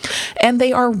well. And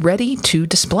they are ready to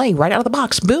display right out of the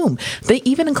box. Boom! They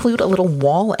even include a little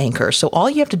wall anchor, so all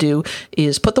you have to do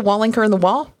is put the wall anchor in the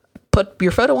wall, put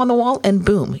your photo on the wall, and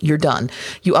boom, you're done.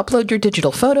 You upload your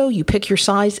digital photo, you pick your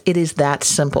size. It is that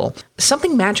simple.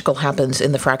 Something magical happens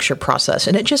in the Fracture process,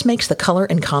 and it just makes the color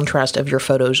and contrast of your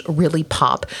photos really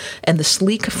pop. And the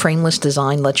sleek, frameless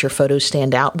design lets your photos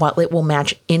stand out while it will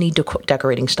match any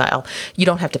decorating style. You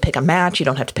don't have to pick a match. You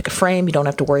don't have to pick a frame. You don't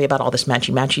have to worry about all this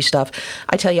matchy-matchy stuff.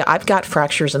 I tell you, I've got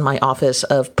Fractures in my office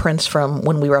of prints from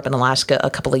when we were up in Alaska a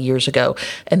couple of years ago,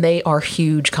 and they are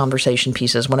huge conversation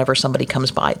pieces whenever somebody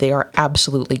comes by. They are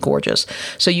absolutely gorgeous.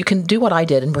 So you can do what I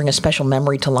did and bring a special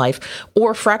memory to life,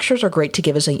 or Fractures are great to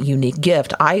give as a unique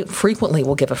gift. I frequently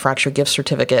will give a Fracture gift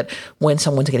certificate when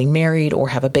someone's getting married or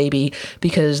have a baby,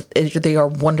 because they are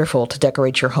wonderful to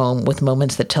decorate your home with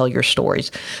moments that tell your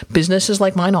stories. Businesses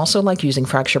like mine also like using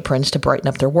Fracture prints to brighten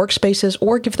up their workspaces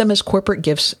or give them as corporate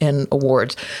gifts and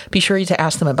awards. Be sure to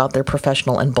ask them about their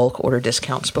professional and bulk order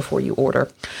discounts before you order.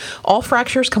 All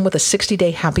Fractures come with a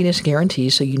 60-day happiness guarantee,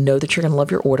 so you know that you're going to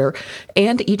love your order.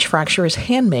 And each Fracture is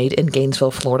handmade in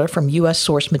Gainesville, Florida, from U.S.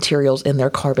 sourced materials in their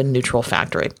carbon neutral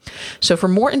factory. So for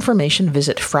more information,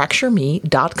 visit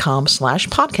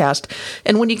fractureme.com/podcast.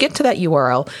 And when you get to that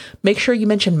URL, make sure you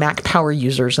mention Mac Power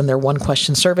Users in their one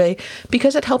question survey,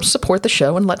 because it helps support the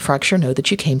show and let Fracture know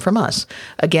that you came from us.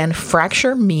 Again,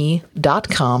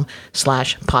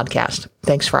 fractureme.com/podcast.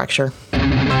 Thanks, Fracture.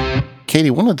 Katie,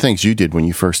 one of the things you did when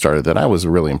you first started that I was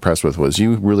really impressed with was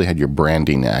you really had your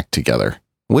branding act together.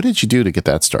 What did you do to get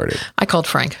that started? I called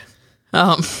Frank.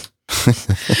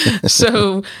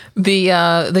 So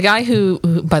the guy who,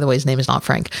 by the way, his name is not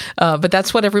Frank, but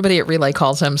that's what everybody at Relay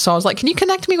calls him. So I was like, can you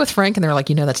connect me with Frank? And they're like,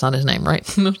 that's not his name, right?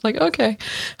 And I was like, okay.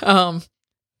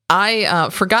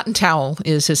 Forgotten Towel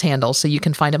is his handle, so you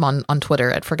can find him on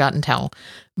Twitter at Forgotten Towel.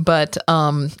 But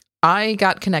I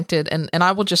got connected, and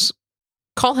I will just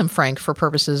call him Frank for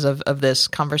purposes of this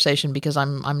conversation because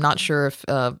I'm not sure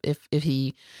if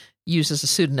he uses a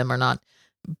pseudonym or not.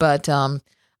 But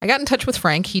I got in touch with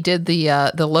Frank. He did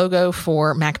the logo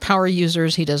for Mac Power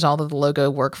users. He does all of the logo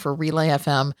work for Relay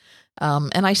FM.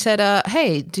 And I said,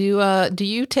 hey, do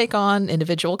you take on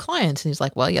individual clients? And he's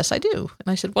like, well, yes, I do. And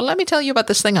I said, well, let me tell you about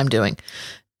this thing I'm doing.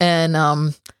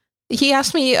 And he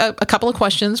asked me a couple of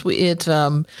questions.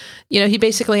 He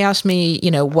basically asked me,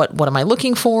 what am I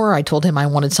looking for? I told him I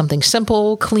wanted something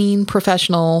simple, clean,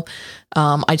 professional.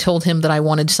 I told him that I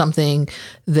wanted something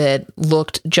that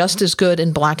looked just as good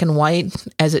in black and white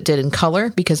as it did in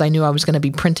color, because I knew I was going to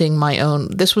be printing my own.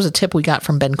 This was a tip we got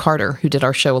from Ben Carter, who did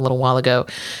our show a little while ago.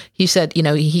 He said,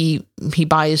 he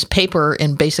buys paper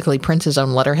and basically prints his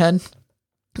own letterhead,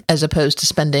 as opposed to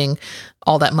spending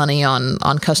all that money on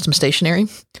custom stationery.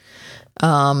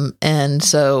 And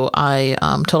so I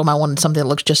told him I wanted something that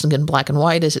looks just as good in black and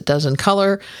white as it does in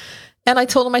color. And I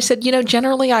told him, I said,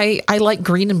 generally I like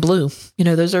green and blue.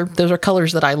 Those are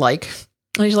colors that I like.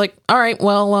 And he's like, all right,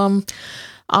 well,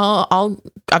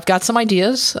 I've got some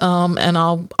ideas, and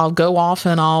I'll go off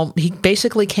and he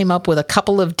basically came up with a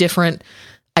couple of different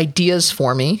ideas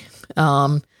for me.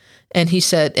 And he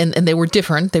said, and they were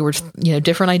different. They were,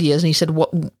 different ideas. And he said,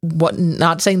 what,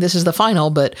 not saying this is the final,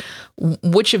 but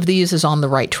which of these is on the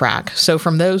right track? So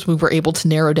from those, we were able to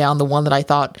narrow down the one that I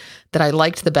thought that I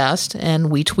liked the best.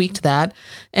 And we tweaked that.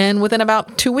 And within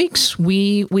about 2 weeks,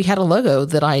 we had a logo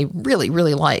that I really,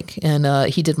 really like.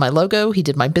 And he did my logo. He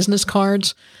did my business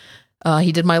cards.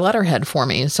 He did my letterhead for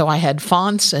me. So I had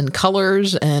fonts and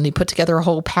colors, and he put together a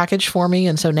whole package for me.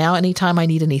 And so now anytime I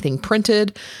need anything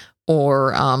printed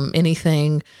or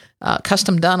anything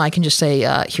custom done, I can just say,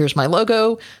 here's my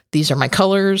logo. These are my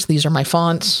colors. These are my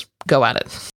fonts. Go at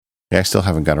it. Yeah, I still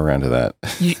haven't got around to that.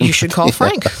 You should call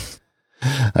Frank.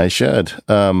 I should.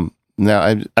 Now,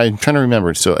 I'm trying to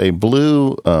remember. So a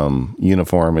blue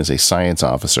uniform is a science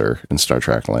officer in Star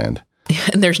Trek land.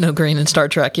 And there's no green in Star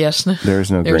Trek, yes.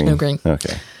 There's no green. There's no green.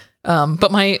 Okay.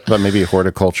 But maybe a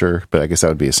horticulture, but I guess that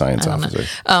would be a science officer.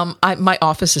 My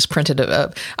office is printed.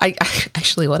 I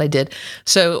actually what I did.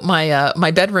 So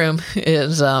my bedroom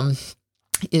is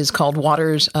called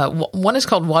Waters. One is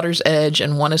called Water's Edge,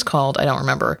 and one is called, I don't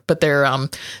remember, but they're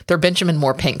Benjamin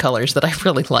Moore paint colors that I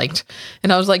really liked.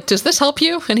 And I was like, does this help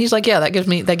you? And he's like, yeah, that gives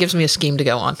me a scheme to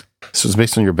go on. So it's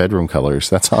based on your bedroom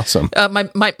colors. That's awesome.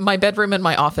 My bedroom and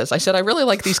my office. I said, I really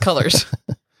like these colors.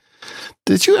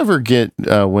 Did you ever get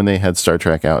when they had Star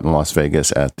Trek out in Las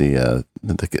Vegas at I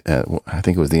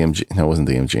think it was the MGM? No, it wasn't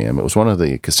the MGM. It was one of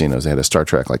the casinos. They had a Star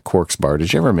Trek like Quark's Bar.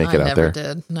 Did you ever make it out there? I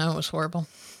never did. No, it was horrible.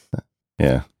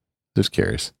 Yeah, just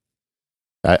curious.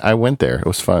 I went there. It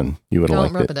was fun. You would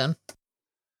have liked it. In.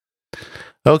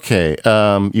 Okay,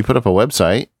 you put up a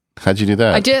website. How'd you do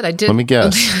that? I did. Let me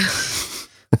guess.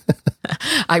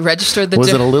 I registered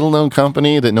Was it a little known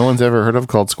company that no one's ever heard of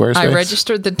called Squarespace? I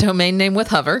registered the domain name with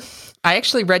Hover. I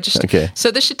actually registered. Okay. So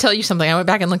this should tell you something. I went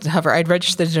back and looked at Hover. I'd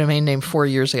registered the domain name 4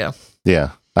 years ago.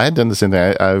 Yeah. I had done the same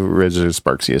thing. I registered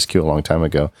Spark CSQ a long time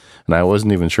ago, and I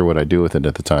wasn't even sure what I'd do with it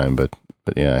at the time, but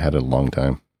yeah, I had it a long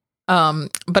time.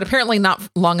 But apparently not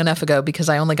long enough ago, because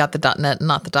I only got the .net and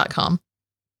not the .com.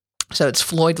 So it's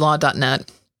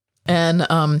floydlaw.net. And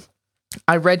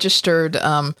I registered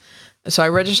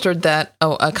that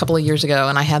a couple of years ago,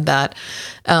 and I had that.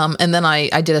 And then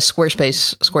I did a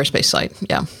Squarespace site.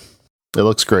 Yeah. It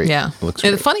looks great. Yeah. It looks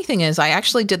great. The funny thing is, I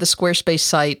actually did the Squarespace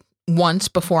site once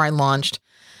before I launched.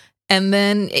 And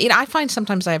then I find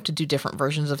sometimes I have to do different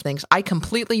versions of things. I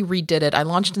completely redid it. I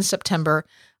launched in September.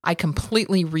 I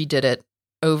completely redid it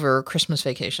over Christmas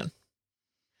vacation.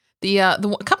 A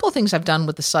couple of things I've done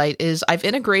with the site is I've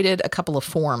integrated a couple of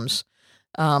forms,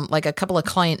 like a couple of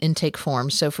client intake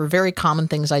forms. So for very common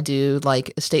things I do,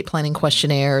 like estate planning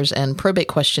questionnaires and probate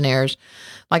questionnaires,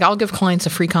 like I'll give clients a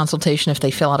free consultation if they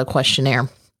fill out a questionnaire.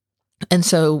 And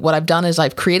so what I've done is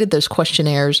I've created those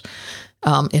questionnaires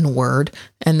in Word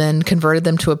and then converted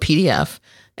them to a PDF.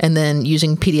 And then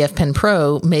using PDF Pen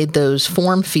Pro, made those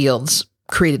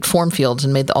created form fields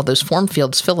and made all those form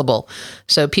fields fillable.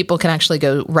 So people can actually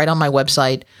go right on my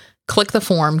website, click the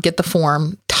form, get the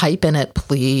form, type in it,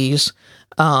 please,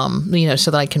 so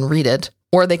that I can read it,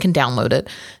 or they can download it.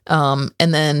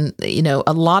 And then,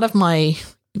 a lot of my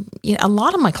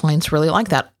clients really like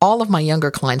that. All of my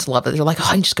younger clients love it. They're like,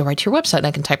 I can just go right to your website and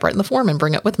I can type right in the form and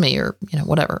bring it with me, or,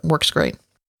 whatever. It works great.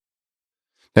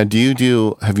 Now,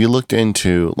 have you looked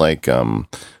into like,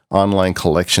 online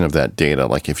collection of that data?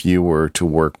 Like if you were to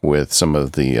work with some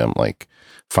of the, like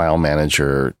file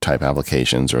manager type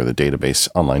applications or the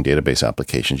online database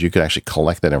applications, you could actually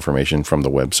collect that information from the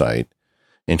website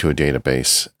into a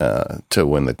database to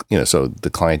when so the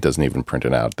client doesn't even print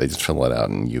it out. They just fill it out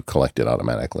and you collect it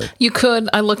automatically. You could.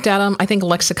 I looked at them. I think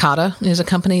Lexicata is a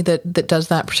company that does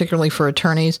that, particularly for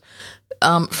attorneys.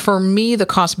 For me, the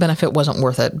cost benefit wasn't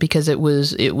worth it because it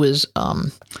was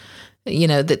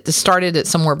that started at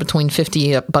somewhere between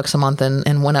 $50 a month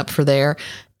and went up for there.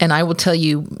 And I will tell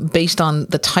you, based on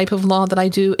the type of law that I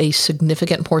do, a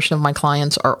significant portion of my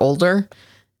clients are older,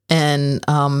 and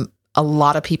a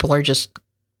lot of people are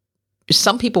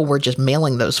some people were just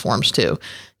mailing those forms too.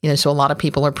 So a lot of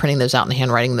people are printing those out and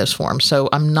handwriting those forms. So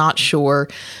I'm not sure.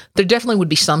 There definitely would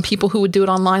be some people who would do it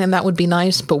online, and that would be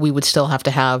nice, but we would still have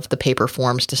to have the paper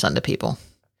forms to send to people.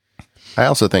 I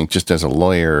also think just as a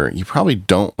lawyer, you probably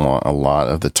don't want a lot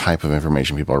of the type of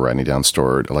information people are writing down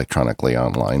stored electronically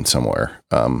online somewhere.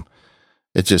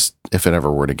 It just, if it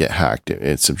ever were to get hacked,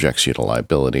 it subjects you to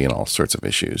liability and all sorts of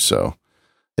issues. So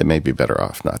it may be better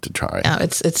off not to try. Yeah,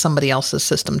 it's somebody else's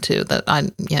system too that I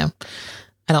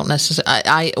don't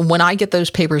necessarily, when I get those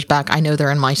papers back, I know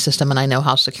they're in my system and I know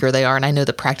how secure they are and I know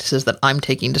the practices that I'm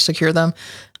taking to secure them.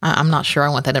 I'm not sure I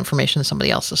want that information in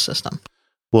somebody else's system.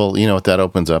 Well, that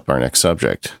opens up our next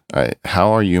subject.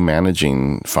 How are you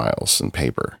managing files and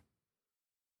paper?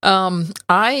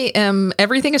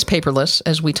 Everything is paperless,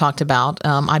 as we talked about.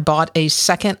 I bought a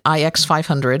second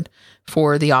IX500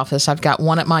 for the office. I've got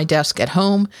one at my desk at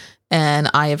home, and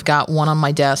I have got one on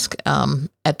my desk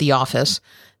at the office.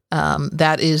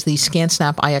 That is the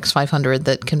ScanSnap IX500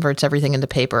 that converts everything into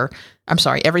paper. I'm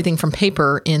sorry, everything from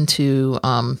paper into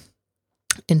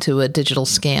a digital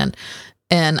scan.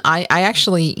 And I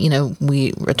actually,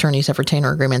 we attorneys have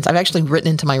retainer agreements. I've actually written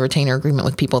into my retainer agreement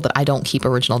with people that I don't keep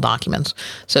original documents.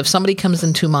 So if somebody comes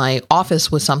into my office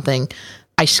with something,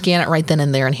 I scan it right then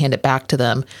and there and hand it back to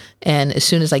them. And as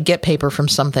soon as I get paper from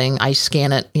something, I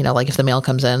scan it, like if the mail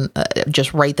comes in,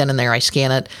 just right then and there, I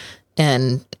scan it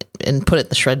and put it in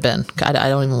the shred bin. I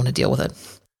don't even want to deal with it.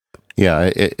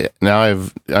 Yeah. Now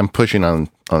I'm pushing on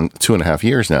 2.5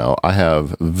 years now. I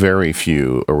have very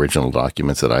few original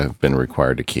documents that I've been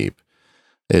required to keep.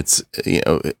 It's,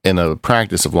 in a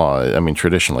practice of law,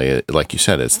 traditionally, like you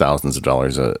said, it's thousands of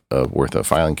dollars worth of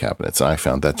filing cabinets. And I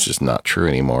found that's just not true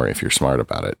anymore if you're smart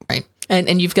about it. Right.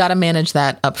 And you've got to manage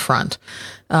that up front.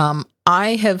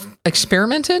 I have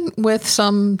experimented with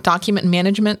some document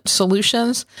management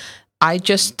solutions. I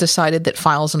just decided that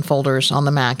files and folders on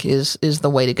the Mac is the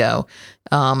way to go.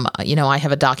 I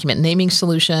have a document naming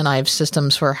solution. I have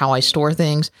systems for how I store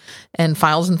things, and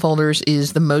files and folders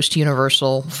is the most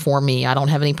universal for me. I don't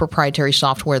have any proprietary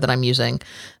software that I'm using.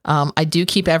 I do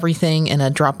keep everything in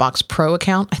a Dropbox Pro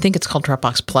account. I think it's called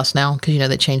Dropbox Plus now because,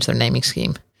 they changed their naming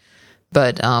scheme,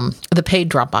 but the paid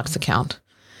Dropbox account.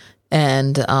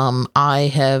 And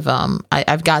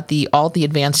I've got all the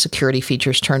advanced security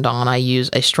features turned on. I use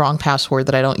a strong password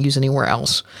that I don't use anywhere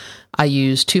else. I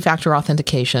use two-factor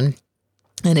authentication.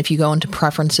 And if you go into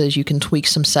preferences, you can tweak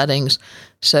some settings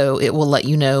so it will let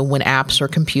you know when apps or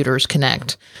computers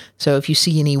connect. So if you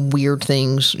see any weird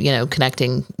things,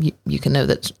 connecting, you can know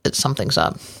that something's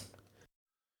up.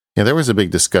 Yeah, there was a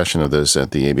big discussion of this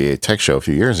at the ABA Tech Show a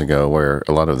few years ago where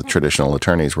a lot of the traditional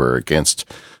attorneys were against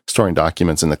storing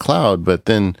documents in the cloud. But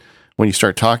then when you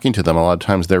start talking to them, a lot of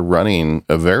times they're running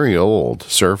a very old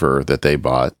server that they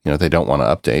bought. They don't want to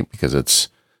update because it's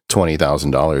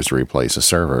 $20,000 to replace a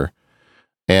server.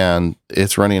 And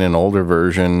it's running an older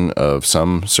version of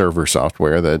some server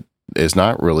software that is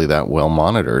not really that well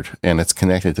monitored, and it's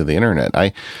connected to the internet.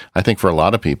 I think for a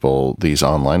lot of people, these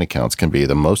online accounts can be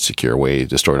the most secure way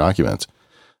to store documents.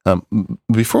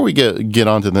 Before we get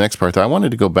on to the next part, though, I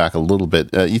wanted to go back a little bit.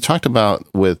 You talked about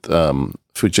with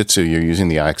Fujitsu, you're using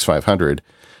the IX500.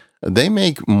 They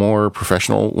make more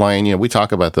professional line. We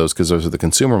talk about those because those are the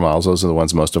consumer models. Those are the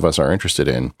ones most of us are interested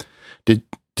in.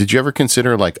 Did you ever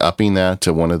consider upping that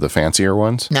to one of the fancier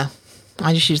ones? No.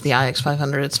 I just use the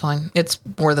IX500. It's fine. It's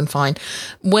more than fine.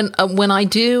 When I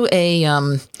do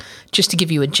just to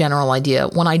give you a general idea,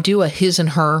 when I do a his and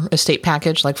her estate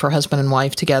package, like for husband and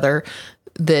wife together,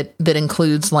 that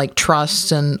includes like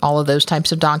trusts and all of those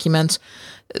types of documents,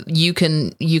 you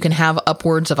can have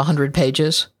upwards of 100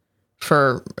 pages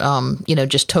for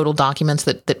just total documents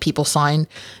that people sign.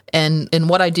 And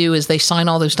what I do is they sign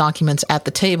all those documents at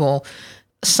the table.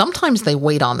 Sometimes they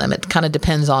wait on them. It kind of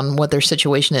depends on what their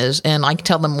situation is. And I can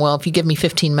tell them, well, if you give me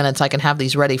 15 minutes, I can have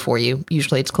these ready for you.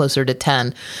 Usually it's closer to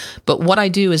 10. But what I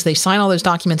do is they sign all those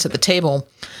documents at the table.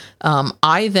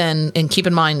 I then, and keep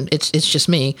in mind, it's just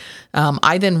me.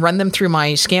 I then run them through my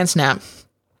ScanSnap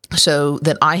so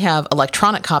that I have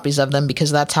electronic copies of them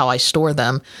because that's how I store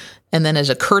them. And then as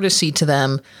a courtesy to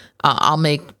them, I'll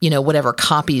make, whatever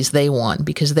copies they want,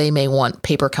 because they may want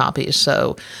paper copies.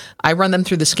 So I run them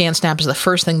through the ScanSnap as the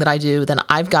first thing that I do. Then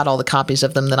I've got all the copies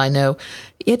of them that I know.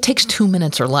 It takes 2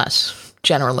 minutes or less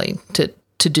generally to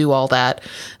do all that.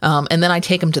 And then I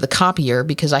take them to the copier,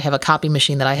 because I have a copy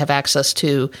machine that I have access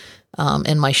to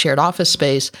in my shared office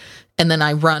space. And then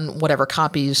I run whatever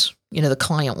copies, the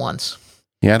client wants.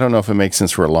 Yeah, I don't know if it makes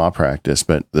sense for a law practice,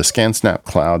 but the ScanSnap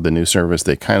Cloud, the new service,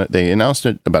 they announced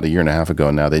it about 1.5 years ago,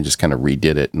 and now they just kind of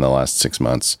redid it in the last 6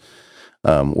 months,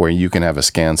 where you can have a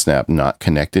ScanSnap not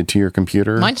connected to your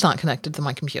computer. Mine's not connected to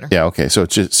my computer. Yeah, okay. So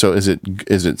it's just, is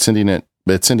it sending it?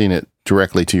 It's sending it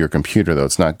directly to your computer, though.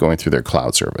 It's not going through their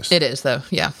cloud service. It is, though.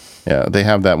 Yeah. Yeah, they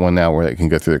have that one now where it can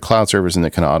go through the cloud service, and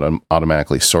it can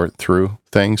automatically sort through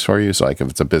things for you. So like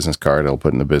if it's a business card, it'll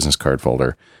put in the business card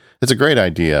folder. It's a great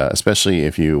idea, especially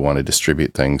if you want to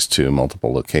distribute things to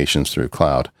multiple locations through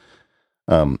cloud.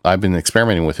 I've been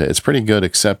experimenting with it. It's pretty good,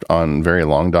 except on very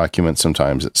long documents.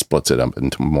 Sometimes it splits it up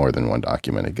into more than one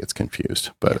document. It gets confused.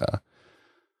 But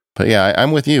yeah,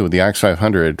 I'm with you. The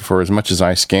X500, for as much as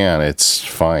I scan, it's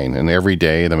fine. And every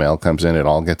day the mail comes in, it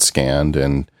all gets scanned,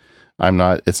 and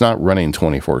it's not running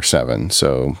 24/7.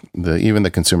 So even the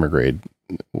consumer grade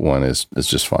one is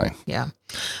just fine. Yeah.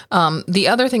 The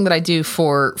other thing that I do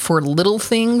for little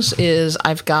things is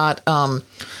I've got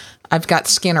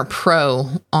Scanner Pro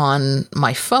on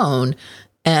my phone,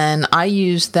 and I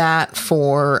use that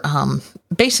for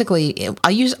basically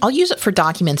I'll use it for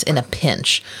documents in a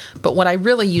pinch. But what I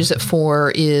really use it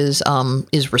for is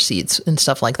receipts and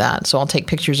stuff like that. So I'll take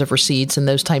pictures of receipts and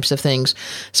those types of things.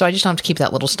 So I just don't have to keep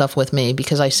that little stuff with me,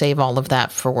 because I save all of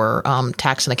that for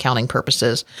tax and accounting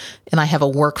purposes. And I have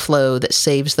a workflow that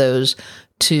saves those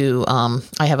to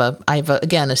I have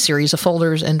again a series of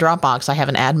folders in Dropbox. I have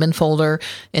an admin folder,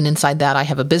 and inside that I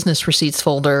have a business receipts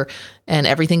folder, and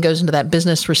everything goes into that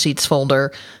business receipts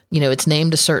folder. It's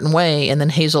named a certain way, and then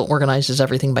Hazel organizes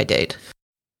everything by date.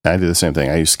 I do the same thing.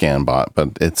 I use ScanBot, but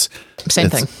it's same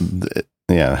thing.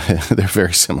 Yeah, they're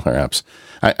very similar apps.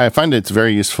 I find it's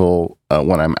very useful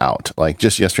when I'm out. Like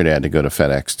just yesterday, I had to go to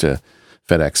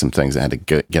FedEx some things I had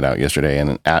to get out yesterday.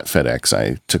 And at FedEx,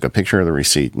 I took a picture of the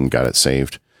receipt and got it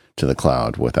saved to the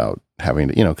cloud without having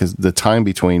to, because the time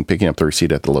between picking up the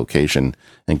receipt at the location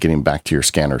and getting back to your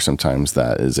scanner, sometimes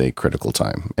that is a critical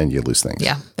time and you lose things.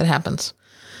 Yeah, it happens.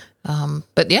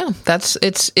 But yeah,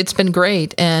 it's been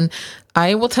great. And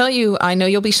I will tell you, I know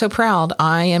you'll be so proud.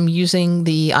 I am using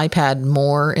the iPad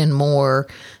more and more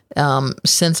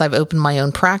since I've opened my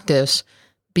own practice,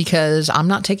 because I'm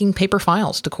not taking paper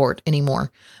files to court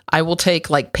anymore. I will take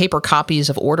like paper copies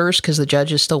of orders, because the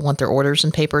judges still want their orders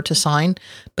in paper to sign.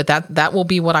 But that will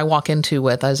be what I walk into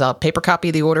with, as a paper copy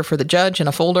of the order for the judge in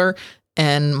a folder,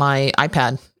 and my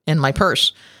iPad in my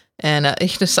purse. And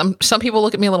some people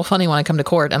look at me a little funny when I come to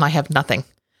court and I have nothing.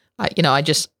 I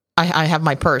have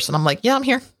my purse, and I'm like, yeah, I'm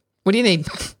here. What do you need?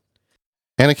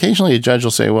 And occasionally a judge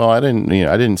will say, well, I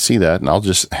didn't see that. And I'll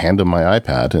just hand them my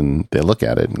iPad and they look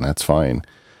at it, and that's fine.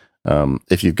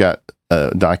 If you've got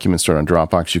a document stored on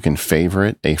Dropbox, you can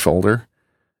favorite a folder,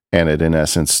 and it in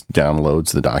essence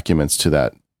downloads the documents to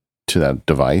that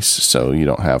device. So you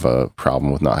don't have a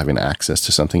problem with not having access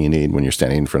to something you need when you're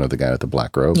standing in front of the guy with the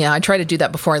black robe. Yeah, I try to do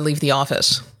that before I leave the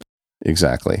office.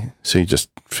 Exactly. So you just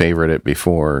favorite it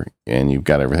before, and you've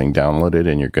got everything downloaded,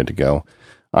 and you're good to go.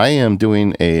 I am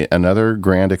doing another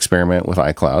grand experiment with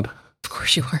iCloud. Of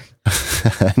course you are.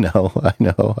 I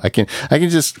know. I can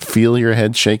just feel your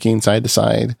head shaking side to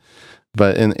side.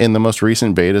 But in the most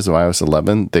recent betas of iOS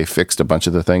 11, they fixed a bunch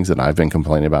of the things that I've been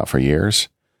complaining about for years.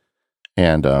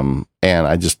 And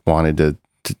I just wanted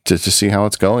to see how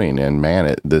it's going. And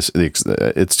man,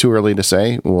 it's too early to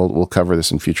say. We'll cover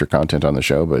this in future content on the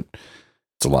show, but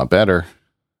it's a lot better.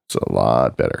 It's a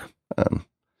lot better.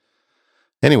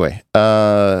 Anyway,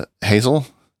 Hazel,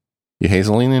 you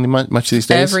hazeling any much these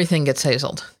days? Everything gets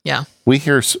hazeled. Yeah. We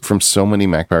hear from so many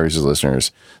MacBoys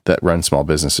listeners that run small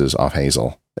businesses off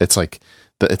Hazel. It's like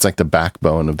the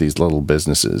backbone of these little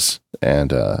businesses,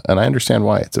 and I understand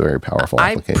why. It's a very powerful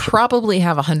application. I probably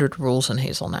have 100 rules in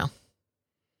Hazel now.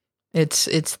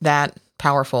 It's that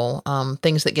powerful.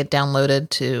 Things that get downloaded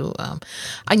to.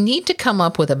 I need to come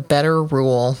up with a better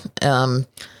rule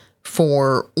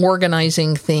for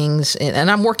organizing things, and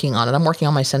I'm working on it. I'm working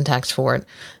on my syntax for it.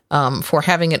 For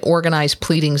having it organize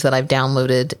pleadings that I've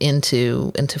downloaded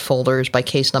into folders by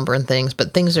case number and things,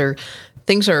 but things are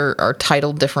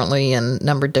titled differently and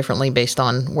numbered differently based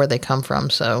on where they come from.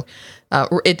 So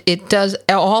it does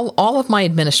all of my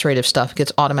administrative stuff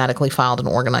gets automatically filed and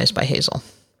organized by Hazel.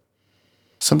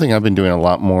 Something I've been doing a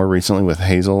lot more recently with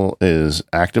Hazel is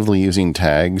actively using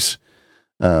tags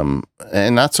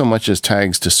And not so much as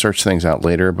tags to search things out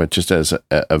later, but just as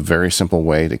a very simple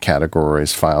way to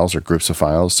categorize files or groups of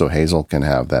files so Hazel can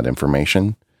have that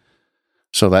information.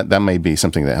 So that may be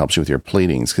something that helps you with your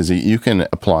pleadings, because you can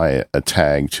apply a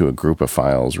tag to a group of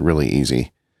files really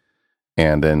easy.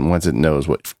 And then once it knows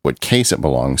what case it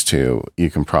belongs to,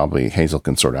 Hazel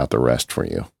can sort out the rest for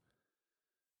you.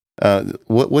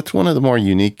 What's one of the more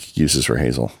unique uses for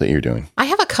Hazel that you're doing? I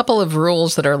have a couple of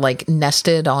rules that are like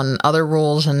nested on other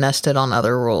rules and nested on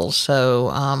other rules.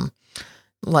 So,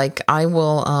 like I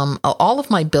will, all of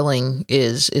my billing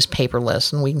is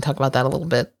paperless, and we can talk about that a little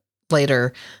bit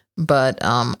later. But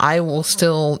I will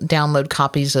still download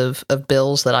copies of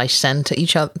bills that I send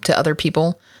to other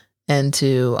people, and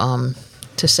to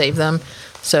save them.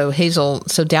 So Hazel,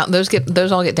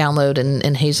 those all get downloaded,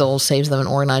 and Hazel saves them and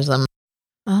organizes them.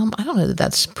 I don't know that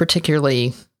that's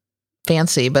particularly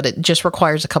fancy, but it just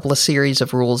requires a couple of series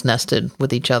of rules nested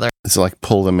with each other. It's like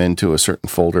pull them into a certain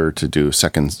folder to do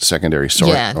secondary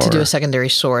sort. Yeah, to do a secondary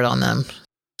sort on them.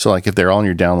 So like if they're all in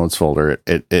your downloads folder,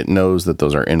 it knows that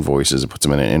those are invoices. It puts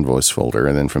them in an invoice folder.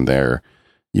 And then from there,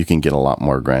 you can get a lot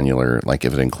more granular, like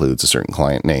if it includes a certain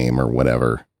client name or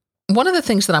whatever. One of the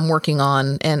things that I'm working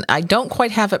on, and I don't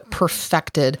quite have it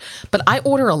perfected, but I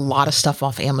order a lot of stuff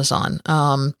off Amazon.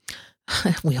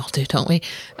 We all do, don't we?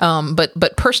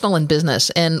 But personal and business.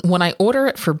 And when I order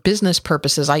it for business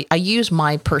purposes, I use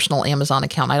my personal Amazon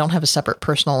account. I don't have a separate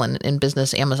personal and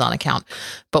business Amazon account.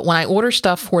 But when I order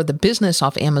stuff for the business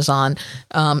off Amazon,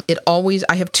 I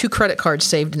have 2 credit cards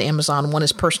saved in Amazon. One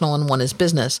is personal and one is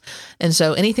business. And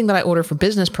so anything that I order for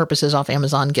business purposes off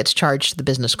Amazon gets charged to the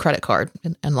business credit card,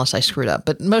 unless I screwed up.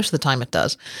 But most of the time it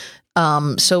does.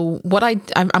 So what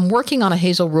I'm working on a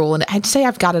Hazel rule, and I'd say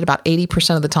I've got it about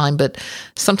 80% of the time, but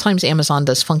sometimes Amazon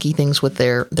does funky things with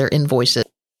their invoices,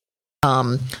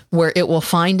 where it will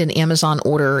find an Amazon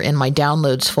order in my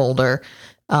downloads folder.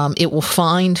 It will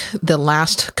find the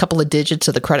last couple of digits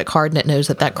of the credit card, and it knows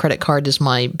that credit card is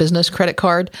my business credit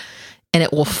card, and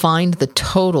it will find the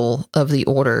total of the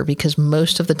order, because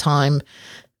most of the time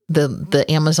the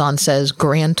Amazon says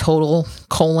grand total :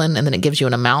 and then it gives you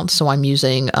an amount. So I'm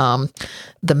using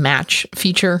the match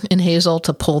feature in Hazel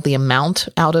to pull the amount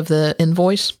out of the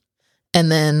invoice. And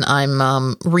then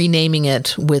I'm renaming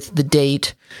it with the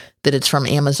date that it's from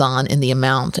Amazon and the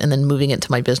amount, and then moving it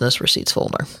to my business receipts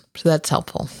folder. So that's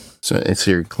helpful. So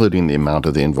you're including the amount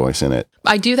of the invoice in it.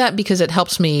 I do that because it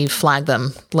helps me flag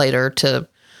them later to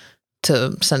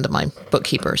send to my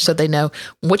bookkeeper, so they know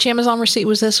which Amazon receipt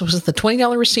was this. Was it the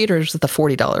 $20 receipt or was it the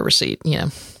 $40 receipt?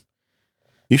 You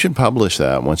should publish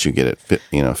that once you get it,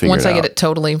 figured out. Once I get it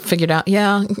totally figured out,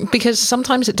 yeah, because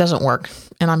sometimes it doesn't work,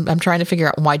 and I'm trying to figure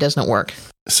out why doesn't it work.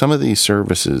 Some of these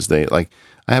services, I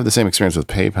have the same experience with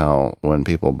PayPal when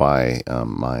people buy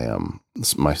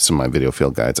some of my video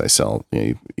field guides I sell.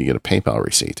 You get a PayPal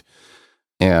receipt,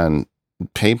 and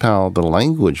PayPal, the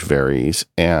language varies,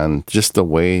 and just the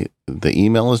way the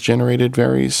email is generated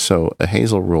varies. So a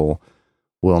Hazel rule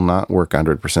will not work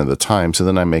 100% of the time. So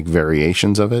then I make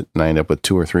variations of it, and I end up with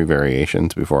 2 or 3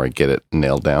 variations before I get it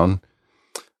nailed down.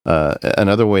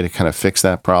 Another way to kind of fix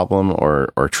that problem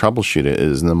or troubleshoot it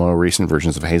is in the more recent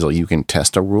versions of Hazel, you can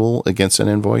test a rule against an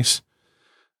invoice.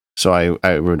 So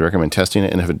I would recommend testing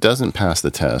it. And if it doesn't pass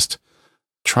the test,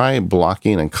 try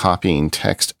blocking and copying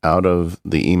text out of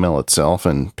the email itself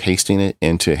and pasting it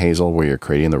into Hazel where you're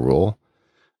creating the rule.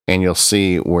 And you'll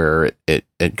see where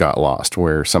it got lost,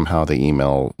 where somehow the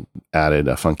email added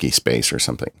a funky space or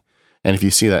something. And if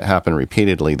you see that happen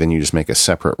repeatedly, then you just make a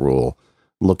separate rule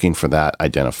looking for that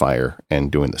identifier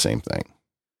and doing the same thing.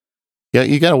 Yeah,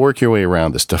 you got to work your way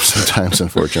around this stuff sometimes,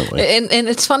 unfortunately. And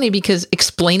it's funny because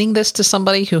explaining this to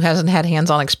somebody who hasn't had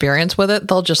hands-on experience with it,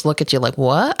 they'll just look at you like,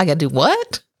 what? I got to do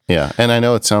what? Yeah, and I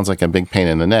know it sounds like a big pain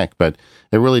in the neck, but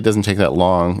it really doesn't take that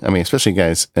long. I mean, especially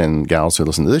guys and gals who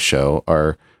listen to this show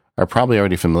are probably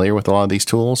already familiar with a lot of these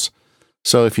tools.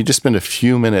 So if you just spend a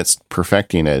few minutes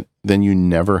perfecting it, then you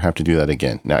never have to do that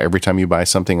again. Now, every time you buy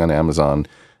something on Amazon,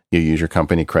 you use your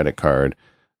company credit card,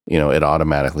 it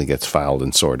automatically gets filed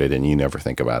and sorted, and you never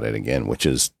think about it again,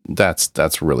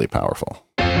 that's really powerful.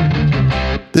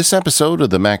 This episode of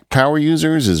the Mac Power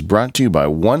Users is brought to you by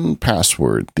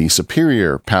 1Password, the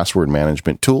superior password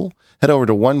management tool. Head over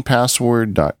to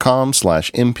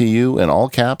 1password.com/MPU in all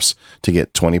caps to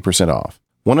get 20% off.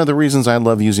 One of the reasons I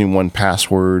love using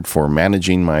 1Password for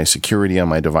managing my security on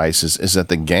my devices is that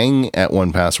the gang at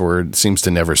 1Password seems to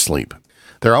never sleep.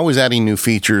 They're always adding new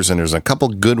features, and there's a couple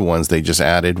good ones they just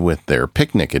added with their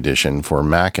Picnic edition for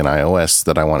Mac and iOS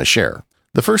that I want to share.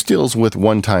 The first deals with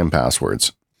one-time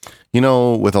passwords.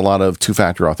 With a lot of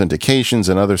two-factor authentications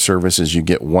and other services, you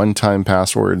get one-time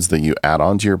passwords that you add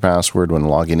onto your password when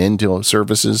logging into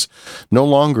services. No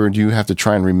longer do you have to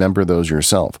try and remember those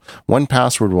yourself.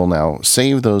 1Password will now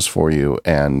save those for you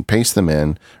and paste them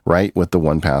in right with the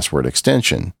 1Password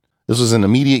extension. This was an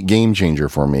immediate game changer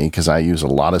for me because I use a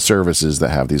lot of services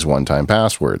that have these one-time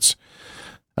passwords.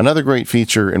 Another great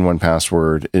feature in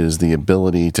 1Password is the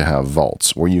ability to have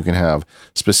vaults, where you can have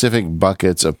specific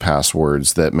buckets of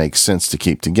passwords that make sense to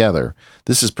keep together.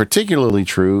 This is particularly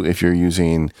true if you're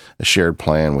using a shared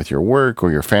plan with your work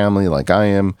or your family like I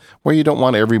am, where you don't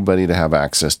want everybody to have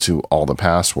access to all the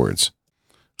passwords.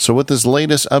 So with this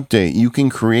latest update, you can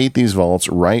create these vaults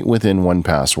right within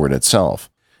 1Password itself.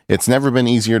 It's never been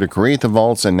easier to create the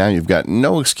vaults, and now you've got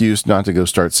no excuse not to go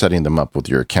start setting them up with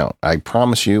your account. I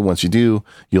promise you, once you do,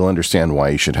 you'll understand why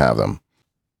you should have them.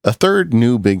 A third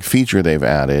new big feature they've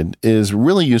added is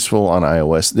really useful on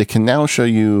iOS. They can now show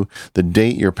you the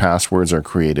date your passwords are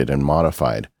created and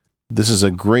modified. This is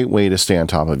a great way to stay on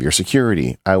top of your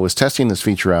security. I was testing this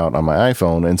feature out on my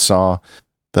iPhone and saw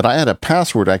that I had a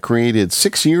password I created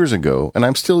 6 years ago and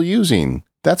I'm still using.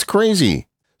 That's crazy.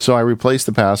 So I replaced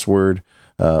the password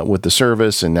with the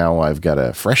service, and now I've got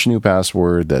a fresh new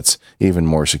password that's even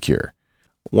more secure.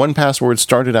 1Password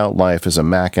started out life as a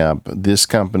Mac app. This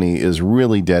company is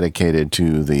really dedicated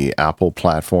to the Apple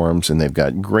platforms, and they've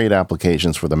got great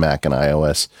applications for the Mac and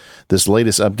iOS. This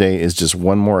latest update is just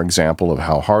one more example of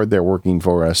how hard they're working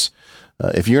for us.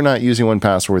 If you're not using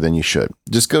 1Password, then you should.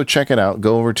 Just go check it out.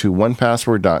 Go over to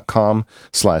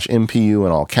 1password.com/MPU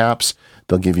in all caps.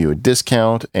 They'll give you a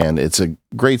discount, and it's a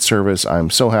great service. I'm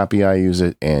so happy I use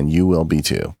it, and you will be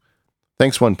too.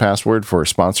 Thanks 1Password for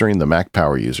sponsoring the Mac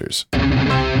Power Users.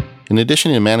 In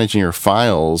addition to managing your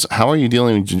files, how are you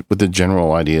dealing with the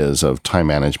general ideas of time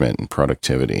management and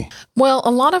productivity? Well,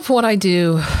 a lot of what I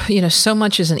do, so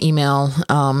much is an email,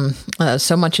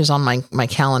 so much is on my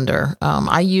calendar.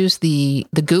 I use the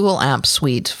Google Apps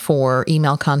suite for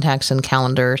email contacts and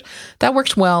calendars. That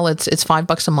works well. It's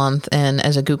 $5 a month, and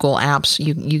as a Google Apps,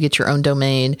 you get your own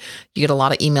domain. You get a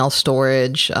lot of email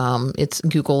storage.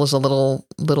 Google is a little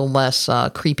less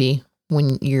creepy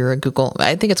when you're a Google.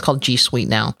 I think it's calld G Suite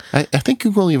now. I think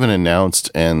Google even announced,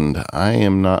 and I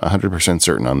am not 100%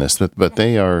 certain on this, but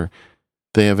they have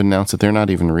announced that they're not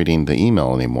even reading the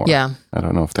email anymore. Yeah. I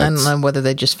don't know if that's... I don't know whether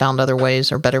they just found other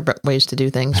ways or better ways to do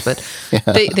things, but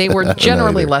yeah, they were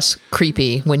generally less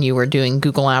creepy when you were doing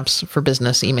Google Apps for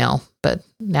Business email, but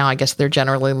now I guess they're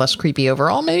generally less creepy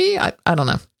overall, maybe? I don't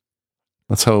know.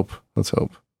 Let's hope.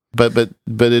 But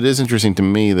it is interesting to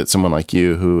me that someone like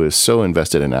you, who is so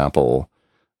invested in Apple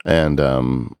and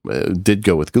did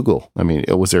go with Google. I mean,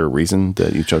 was there a reason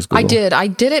that you chose Google? I did. I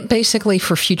did it basically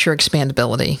for future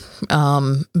expandability,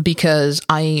 because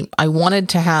I wanted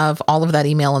to have all of that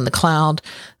email in the cloud.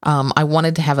 I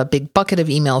wanted to have a big bucket of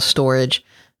email storage.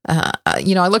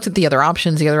 I looked at the other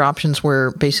options. The other options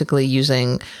were basically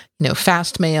using,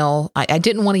 Fastmail. I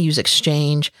didn't want to use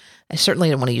Exchange. I certainly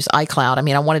didn't want to use iCloud. I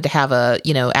mean, I wanted to have a,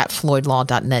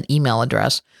 @floydlaw.net email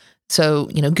address. So,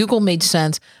 Google made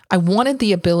sense. I wanted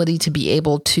the ability to be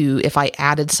able to, if I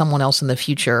added someone else in the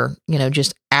future,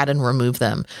 just add and remove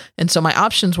them. And so my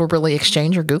options were really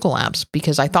Exchange or Google Apps,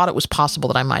 because I thought it was possible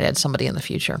that I might add somebody in the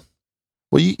future.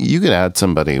 Well, you could add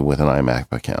somebody with an iMac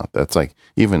account. That's like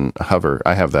even Hover.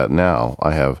 I have that now.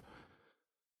 I have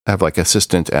like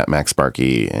assistant at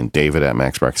MacSparky and David at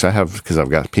MacSparky. So because I've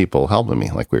got people helping me,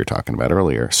 like we were talking about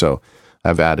earlier. So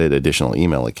I've added additional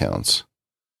email accounts.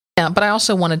 Yeah, but I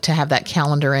also wanted to have that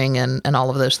calendaring and all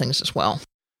of those things as well.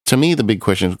 To me, the big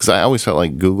question, because I always felt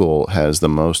like Google has the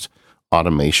most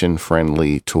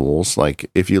automation-friendly tools. Like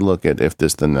if you look at If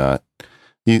This Then That,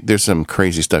 there's some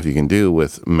crazy stuff you can do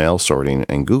with mail sorting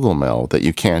and Google Mail that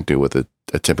you can't do with a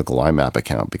typical IMAP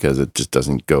account, because it just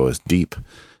doesn't go as deep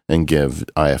and give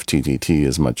IFTTT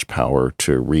as much power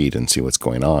to read and see what's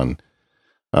going on.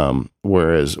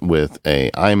 Whereas with a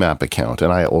IMAP account,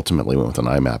 and I ultimately went with an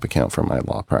IMAP account for my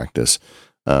law practice,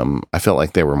 I felt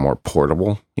like they were more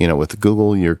portable. With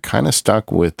Google, you're kind of stuck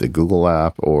with the Google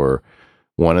app or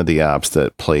one of the apps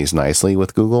that plays nicely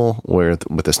with Google, where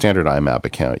with a standard IMAP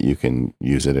account, you can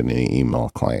use it in any email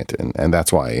client. And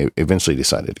that's why I eventually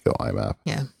decided to go IMAP.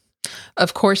 Yeah.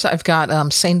 Of course, I've got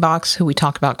SaneBox, who we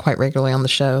talk about quite regularly on the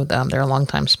show. They're a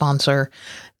longtime sponsor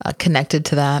connected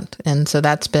to that. And so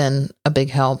that's been a big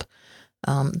help.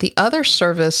 The other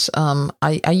service,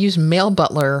 I use Mail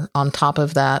Butler on top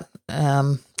of that.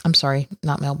 I'm sorry,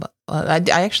 not Mail Butler.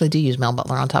 I actually do use Mail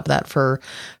Butler on top of that for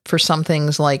some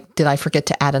things like, did I forget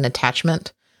to add an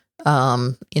attachment?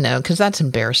 Because that's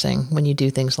embarrassing when you do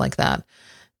things like that.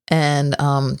 And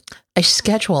I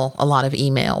schedule a lot of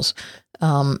emails.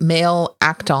 Mail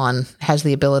Acton has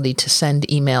the ability to send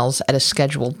emails at a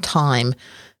scheduled time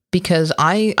because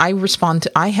I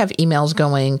have emails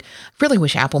going. I really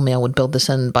wish Apple Mail would build this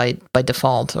in by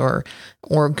default, or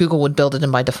Google would build it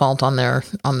in by default on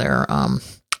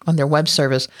their web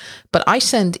service. But I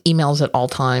send emails at all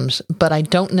times, but I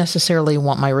don't necessarily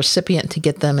want my recipient to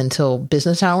get them until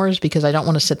business hours because I don't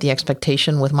want to set the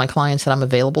expectation with my clients that I'm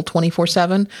available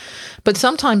 24/7. But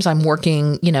sometimes I'm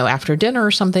working, after dinner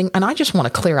or something, and I just want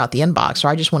to clear out the inbox, or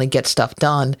I just want to get stuff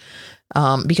done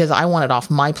because I want it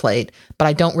off my plate, but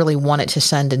I don't really want it to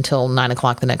send until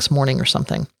 9:00 the next morning or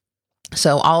something.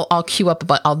 So I'll queue up,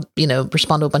 I'll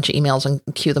respond to a bunch of emails and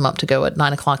queue them up to go at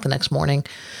 9:00 the next morning.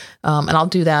 And I'll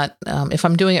do that. If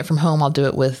I'm doing it from home, I'll do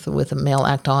it with a Mail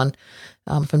Acton.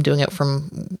 If I'm doing it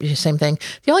from same thing.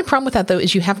 The only problem with that though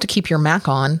is you have to keep your Mac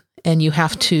on, and you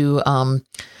have to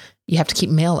keep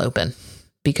Mail open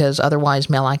because otherwise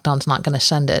Mail Acton's not going to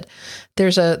send it.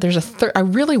 I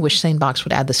really wish SaneBox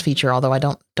would add this feature, although I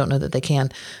don't know that they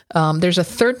can. There's a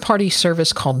third-party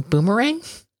service called Boomerang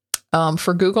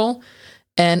for Google.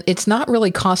 And it's not really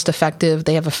cost effective.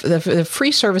 They have a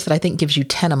free service that I think gives you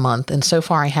 10 a month. And so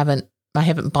far I haven't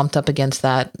bumped up against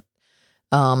that.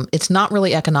 It's not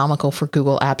really economical for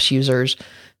Google Apps users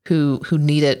who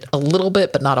need it a little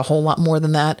bit, but not a whole lot more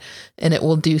than that. And it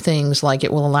will do things like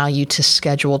it will allow you to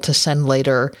schedule to send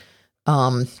later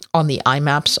on the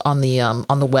iMaps on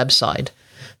the website.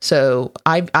 So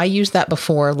I used that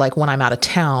before, like when I'm out of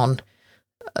town.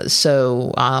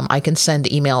 So I can send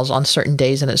emails on certain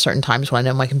days and at certain times when I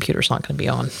know my computer's not going to be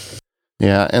on.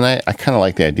 Yeah, and I kind of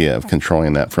like the idea of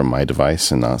controlling that from my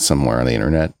device and not somewhere on the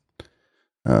internet.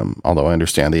 Although I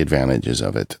understand the advantages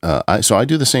of it. So I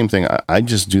do the same thing. I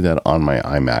just do that on my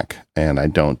iMac, and I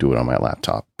don't do it on my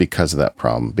laptop because of that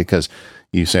problem. Because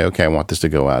you say, okay, I want this to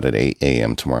go out at 8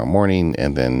 a.m. tomorrow morning,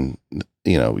 and then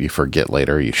you forget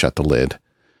later, you shut the lid.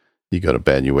 You go to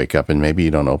bed, you wake up, and maybe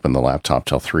you don't open the laptop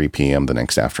till 3 p.m. the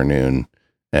next afternoon,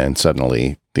 and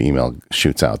suddenly the email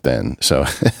shoots out then. So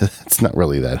it's not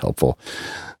really that helpful.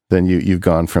 Then you've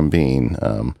gone from being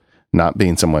not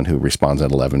being someone who responds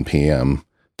at 11 p.m.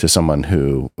 to someone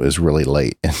who is really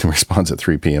late and responds at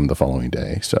 3 p.m. the following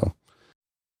day. So.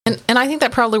 And I think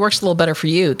that probably works a little better for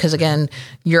you because again,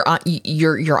 your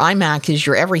iMac is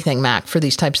your everything Mac for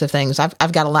these types of things.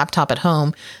 I've got a laptop at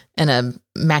home and a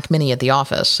Mac Mini at the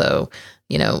office. So,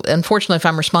 unfortunately, if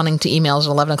I'm responding to emails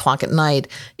at 11 o'clock at night,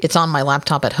 it's on my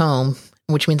laptop at home,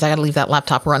 which means I got to leave that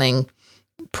laptop running.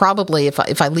 Probably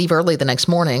if I leave early the next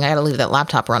morning, I got to leave that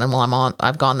laptop running while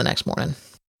I've gone the next morning.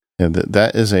 Yeah,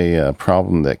 that is a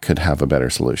problem that could have a better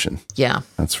solution. Yeah,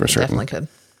 that's for certain. Definitely could.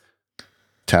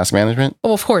 Task management?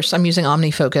 Well, of course, I'm using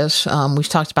OmniFocus. We've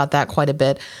talked about that quite a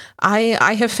bit.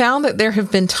 I have found that there have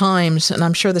been times, and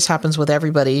I'm sure this happens with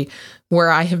everybody, where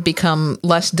I have become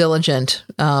less diligent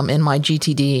in my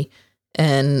GTD,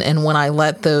 and when I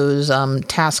let those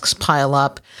tasks pile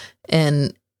up,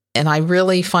 and I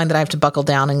really find that I have to buckle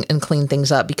down and clean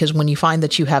things up, because when you find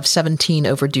that you have 17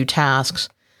 overdue tasks,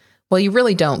 well, you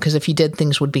really don't, because if you did,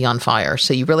 things would be on fire.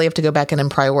 So you really have to go back in and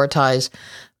prioritize.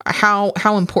 How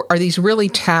important are these really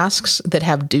tasks that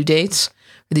have due dates?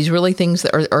 Are these really things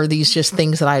that are these just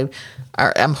things that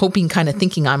I'm hoping, kind of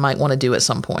thinking I might want to do at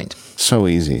some point? So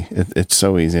easy. It's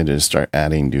so easy to start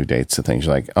adding due dates to things.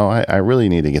 You're like, oh, I really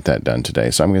need to get that done today,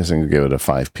 so I'm going to give it a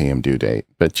 5 p.m. due date.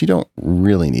 But you don't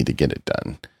really need to get it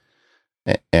done.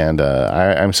 And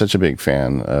I'm such a big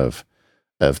fan of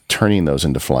turning those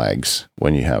into flags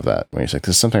when you have that. When you're like,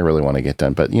 this is something I really want to get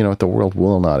done, but the world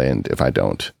will not end if I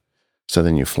don't. So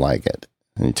then you flag it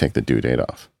and you take the due date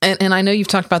off. And I know you've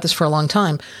talked about this for a long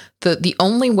time. The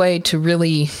only way to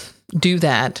really do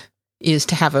that is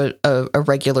to have a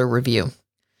regular review.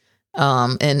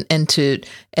 And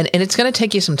it's going to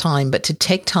take you some time, but to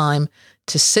take time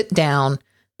to sit down,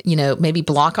 maybe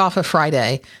block off a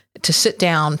Friday to sit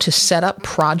down to set up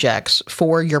projects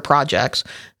for your projects,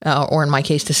 or in my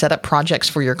case, to set up projects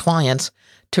for your clients,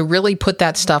 to really put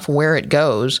that stuff where it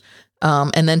goes.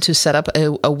 And then to set up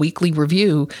a weekly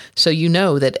review, so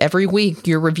that every week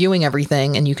you're reviewing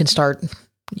everything, and you can start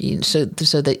so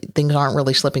that things aren't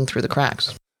really slipping through the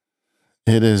cracks.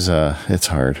 It is. It's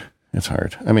hard. It's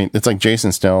hard. I mean, it's like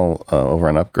Jason Snell over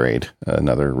on Upgrade,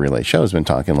 another Relay show, has been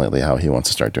talking lately how he wants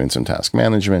to start doing some task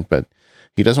management, but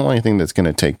he doesn't want anything that's going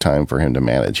to take time for him to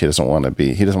manage. He doesn't want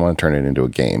to turn it into a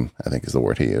game, I think is the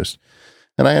word he used.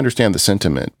 And I understand the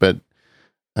sentiment, but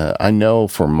I know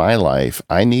for my life,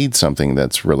 I need something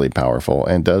that's really powerful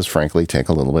and does, frankly, take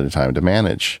a little bit of time to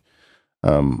manage.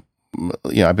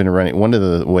 I've been running, one of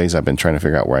the ways I've been trying to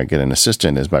figure out where I get an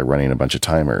assistant is by running a bunch of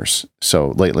timers.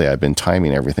 So lately I've been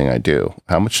timing everything I do.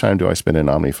 How much time do I spend in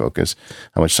OmniFocus?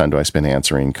 How much time do I spend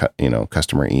answering,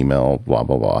 customer email, blah,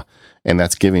 blah, blah. And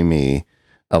that's giving me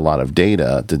a lot of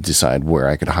data to decide where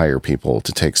I could hire people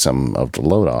to take some of the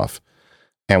load off.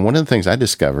 And one of the things I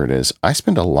discovered is I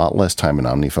spend a lot less time in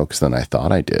OmniFocus than I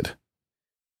thought I did.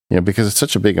 Because it's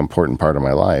such a big, important part of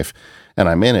my life. And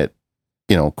I'm in it,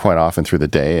 quite often through the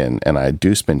day. And I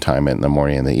do spend time in the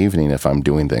morning and the evening if I'm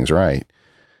doing things right.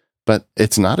 But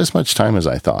it's not as much time as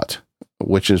I thought,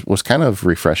 which was kind of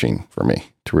refreshing for me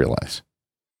to realize.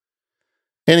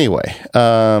 Anyway,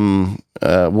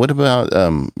 what about,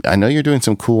 I know you're doing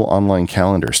some cool online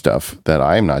calendar stuff that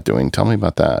I'm not doing. Tell me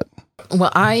about that.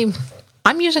 Well,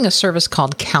 I'm using a service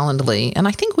called Calendly, and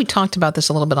I think we talked about this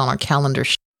a little bit on our calendar.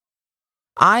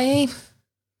 I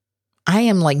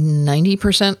am like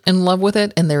 90% in love with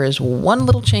it, and there is one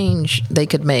little change they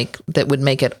could make that would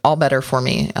make it all better for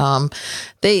me.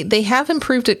 They have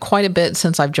improved it quite a bit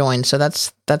since I've joined, so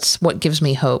that's what gives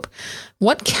me hope.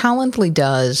 What Calendly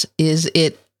does is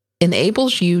it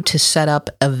enables you to set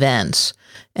up events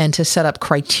and to set up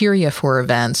criteria for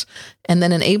events, and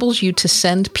then enables you to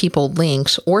send people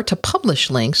links or to publish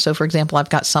links. So, for example, I've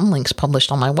got some links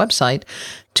published on my website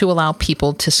to allow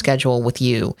people to schedule with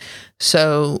you.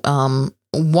 So,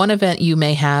 one event you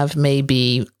may have may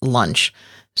be lunch.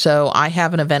 So I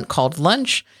have an event called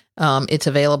Lunch. It's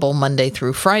available Monday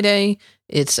through Friday.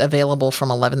 It's available from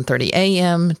 11:30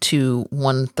 a.m. to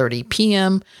 1:30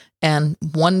 p.m. And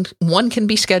one can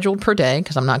be scheduled per day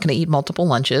because I'm not going to eat multiple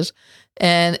lunches.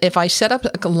 And if I set up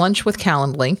a lunch with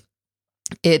Calendly,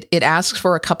 it asks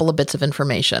for a couple of bits of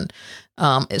information.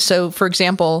 So, for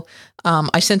example,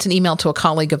 I sent an email to a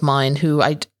colleague of mine who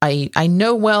I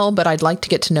know well, but I'd like to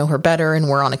get to know her better, and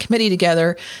we're on a committee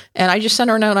together. And I just sent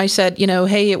her a note. And I said,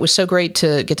 hey, it was so great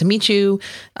to get to meet you.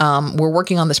 We're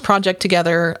working on this project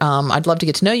together. I'd love to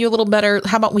get to know you a little better.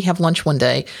 How about we have lunch one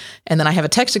day? And then I have a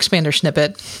text expander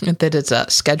snippet that it's a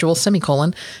schedule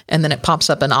semicolon, and then it pops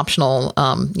up an optional,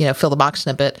 fill the box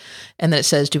snippet. And then it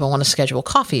says, do I want to schedule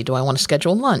coffee? Do I want to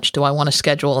schedule lunch? Do I want to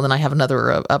schedule? And then I have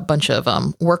a bunch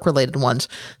of work-related ones.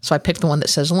 So I picked the one that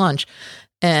says lunch.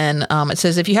 And it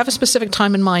says, if you have a specific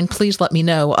time in mind, please let me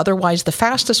know. Otherwise, the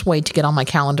fastest way to get on my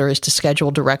calendar is to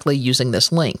schedule directly using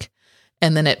this link.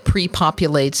 And then it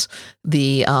pre-populates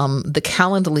the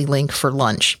Calendly link for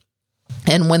lunch.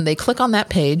 And when they click on that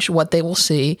page, what they will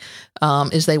see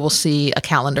is they will see a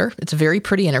calendar. It's a very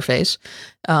pretty interface.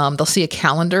 They'll see a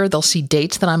calendar. They'll see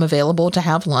dates that I'm available to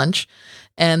have lunch.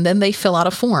 And then they fill out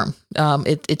a form.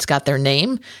 It's got their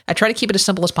name. I try to keep it as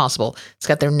simple as possible. It's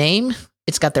got their name.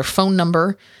 It's got their phone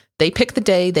number. They pick the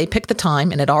day, they pick the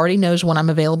time, and it already knows when I'm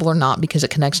available or not because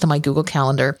it connects to my Google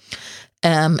Calendar.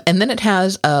 And then it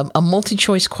has a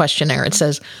multi-choice questionnaire. It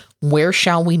says, where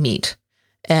shall we meet?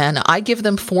 And I give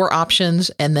them 4 options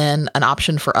and then an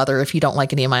option for other if you don't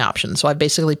like any of my options. So I've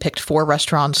basically picked 4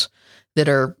 restaurants that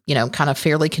are, kind of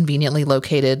fairly conveniently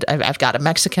located. I've got a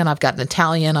Mexican, I've got an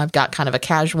Italian, I've got kind of a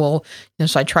casual.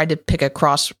 So I tried to pick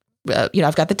across,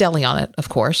 I've got the deli on it, of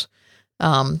course.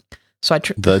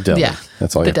 The deli. Yeah,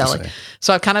 that's all you have deli. To say.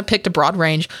 So I've kind of picked a broad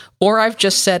range, or I've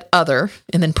just said other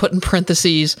and then put in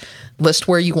parentheses, list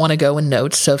where you want to go in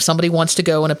notes. So if somebody wants to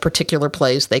go in a particular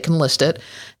place, they can list it.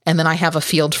 And then I have a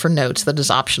field for notes that is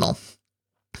optional.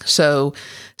 So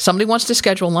somebody wants to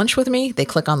schedule lunch with me. They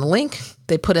click on the link.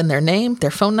 They put in their name, their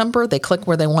phone number. They click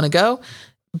where they want to go.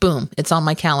 Boom, it's on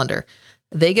my calendar.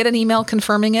 They get an email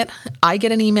confirming it. I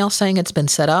get an email saying it's been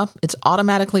set up. It's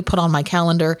automatically put on my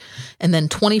calendar. And then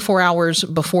 24 hours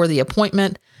before the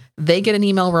appointment, they get an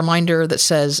email reminder that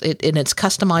says, and it's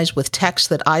customized with text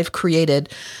that I've created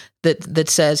that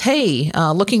says, hey,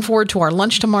 looking forward to our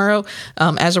lunch tomorrow.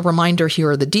 As a reminder, here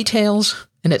are the details.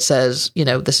 And it says,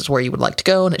 this is where you would like to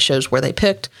go. And it shows where they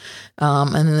picked.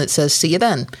 And then it says, see you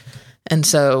then. And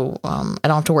so I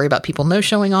don't have to worry about people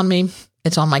no-showing on me.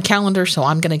 It's on my calendar, so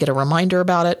I'm going to get a reminder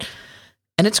about it.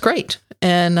 And it's great.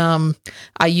 And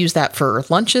I use that for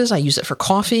lunches. I use it for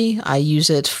coffee. I use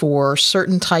it for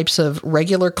certain types of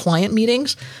regular client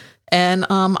meetings. And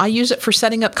I use it for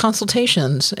setting up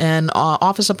consultations and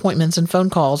office appointments and phone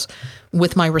calls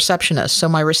with my receptionist. So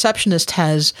my receptionist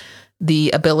has the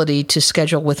ability to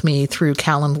schedule with me through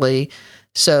Calendly.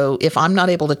 So if I'm not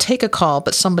able to take a call,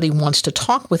 but somebody wants to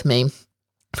talk with me,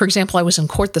 for example, I was in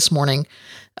court this morning,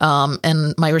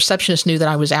 and my receptionist knew that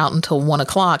I was out until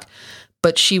 1:00,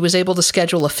 but she was able to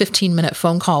schedule a 15-minute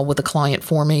phone call with a client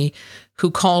for me who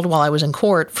called while I was in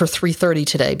court for 3:30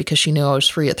 today because she knew I was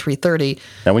free at 3:30.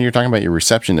 Now, when you're talking about your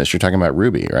receptionist, you're talking about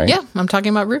Ruby, right? Yeah, I'm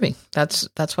talking about Ruby. That's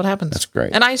what happens. That's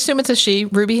great. And I assume it's a she.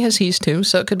 Ruby has he's too,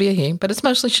 so it could be a he, but it's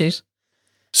mostly she's.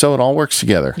 So it all works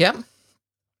together. Yep. Did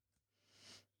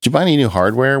you buy any new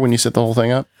hardware when you set the whole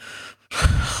thing up?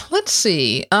 Let's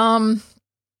see. I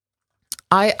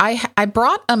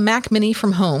brought a Mac Mini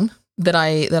from home that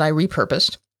I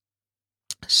repurposed.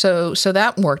 So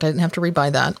that worked. I didn't have to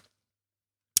rebuy that.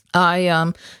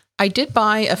 I did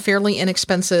buy a fairly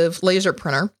inexpensive laser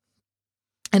printer,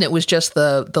 and it was just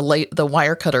the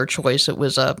wire cutter choice. It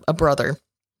was a Brother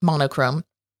monochrome.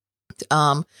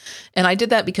 And I did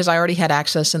that because I already had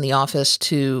access in the office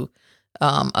to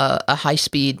a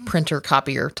high-speed printer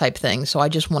copier type thing. So I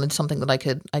just wanted something that I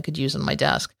could use on my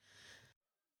desk.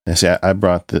 I see. I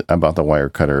bought the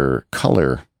Wirecutter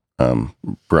Color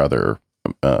Brother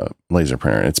laser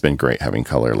printer. It's been great having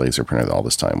color laser printer all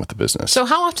this time with the business. So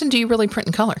how often do you really print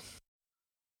in color?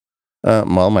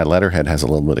 Well, my letterhead has a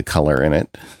little bit of color in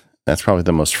it. That's probably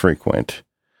the most frequent.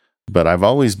 But I've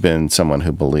always been someone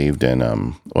who believed in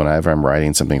whenever I'm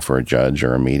writing something for a judge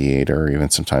or a mediator, or even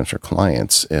sometimes for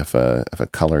clients, if a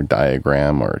color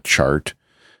diagram or a chart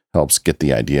helps get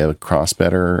the idea across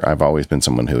better, I've always been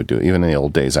someone who would do it. Even in the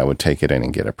old days, I would take it in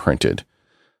and get it printed.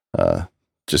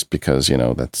 Just because,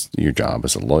 that's your job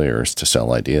as a lawyer is to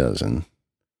sell ideas, and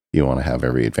you want to have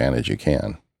every advantage you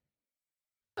can.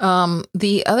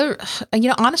 The other,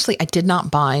 honestly, I did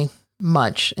not buy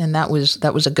much, and that was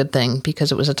a good thing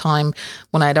because it was a time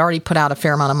when I had already put out a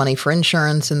fair amount of money for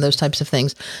insurance and those types of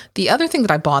things. The other thing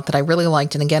that I bought that I really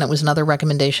liked, and again, it was another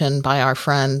recommendation by our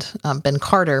friend, Ben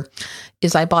Carter,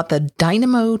 is I bought the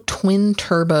Dynamo Twin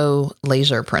Turbo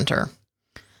laser printer.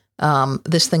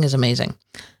 This thing is amazing.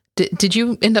 Did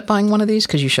you end up buying one of these?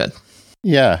 Because you should.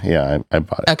 Yeah, I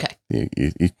bought it. Okay.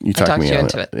 You talked me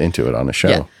into it on the show.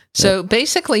 Yeah. So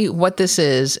basically what this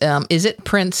is it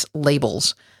prints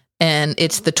labels. And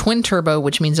it's the Twin Turbo,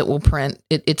 which means it will print.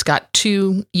 It's got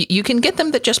two. You can get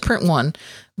them that just print one,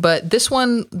 but this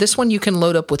one you can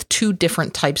load up with two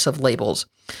different types of labels.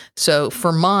 So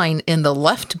for mine, in the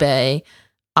left bay,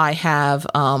 I have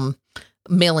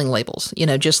mailing labels.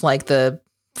 Just like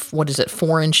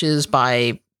 4 inches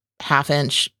by ½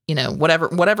 inch.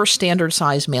 Whatever standard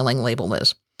size mailing label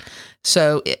is.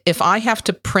 So if I have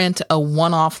to print a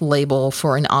one-off label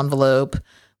for an envelope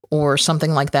or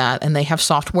something like that, and they have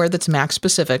software that's Mac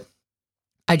specific,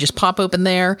 I just pop open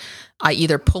there. I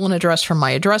either pull an address from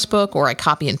my address book or I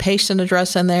copy and paste an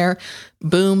address in there.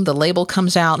 Boom, the label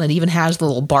comes out, and it even has the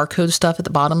little barcode stuff at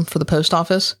the bottom for the post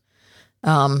office.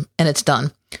 And it's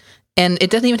done. And it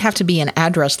doesn't even have to be an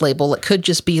address label. It could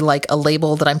just be like a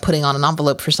label that I'm putting on an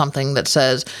envelope for something that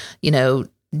says,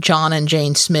 John and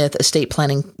Jane Smith estate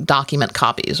planning document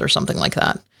copies or something like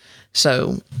that.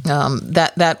 So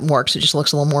that works. It just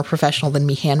looks a little more professional than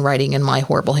me handwriting in my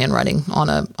horrible handwriting on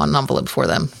an envelope for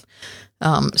them.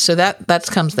 So that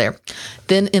comes there.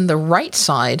 Then in the right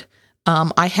side,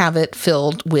 I have it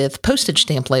filled with postage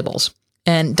stamp labels.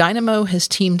 And Dynamo has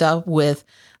teamed up with,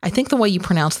 I think the way you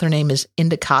pronounce their name is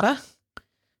Indicata.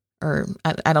 Or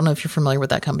I don't know if you're familiar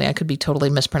with that company. I could be totally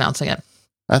mispronouncing it.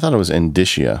 I thought it was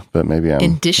Indicia, but maybe I'm...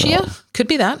 Indicia? Could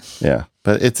be that. Yeah,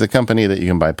 but it's a company that you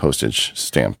can buy postage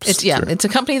stamps through. It's a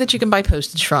company that you can buy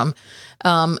postage from.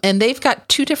 And they've got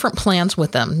two different plans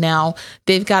with them. Now,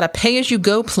 they've got a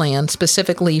pay-as-you-go plan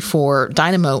specifically for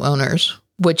Dynamo owners,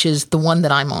 which is the one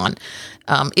that I'm on.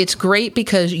 It's great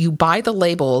because you buy the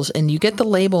labels, and you get the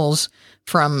labels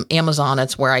from Amazon.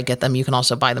 It's where I get them. You can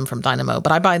also buy them from Dynamo,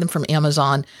 but I buy them from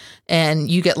Amazon,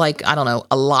 and you get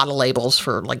a lot of labels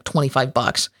for like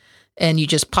 $25, and you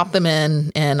just pop them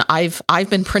in. And I've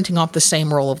been printing off the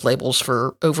same roll of labels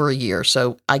for over a year,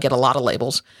 so I get a lot of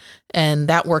labels, and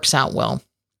that works out well.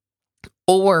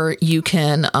 Or you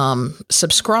can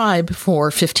subscribe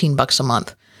for $15 a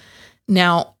month.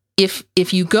 Now,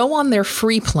 if you go on their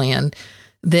free plan,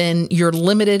 then you're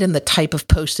limited in the type of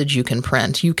postage you can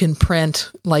print. You can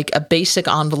print like a basic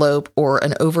envelope or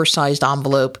an oversized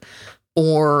envelope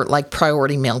or like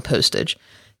priority mail postage.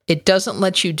 It doesn't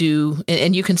let you do,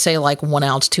 and you can say like 1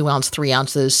 ounce, 2 ounce, 3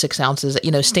 ounces, 6 ounces,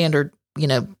 standard,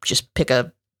 just pick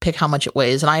how much it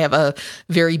weighs. And I have a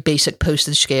very basic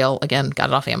postage scale. Again, got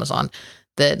it off Amazon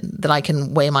that I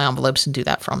can weigh my envelopes and do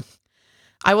that from.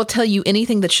 I will tell you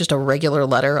anything that's just a regular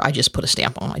letter, I just put a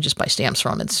stamp on. I just buy stamps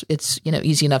from. It's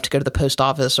easy enough to go to the post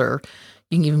office, or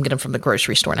you can even get them from the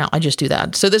grocery store now. I just do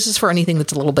that. So this is for anything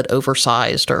that's a little bit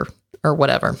oversized or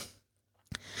whatever.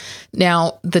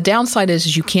 Now, the downside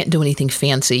is you can't do anything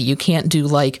fancy. You can't do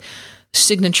like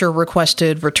signature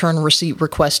requested, return receipt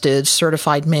requested,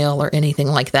 certified mail, or anything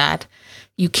like that.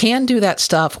 You can do that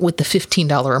stuff with the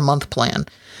 $15 a month plan.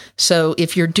 So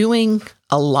if you're doing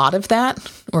a lot of that,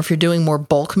 or if you're doing more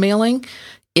bulk mailing,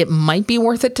 it might be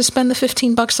worth it to spend the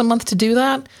 $15 a month to do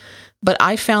that. But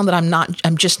I found that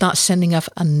I'm just not sending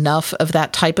enough of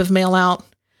that type of mail out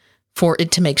for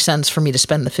it to make sense for me to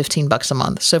spend the $15 a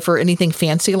month. So for anything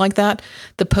fancy like that,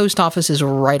 the post office is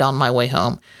right on my way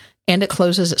home, and it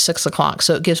closes at 6:00.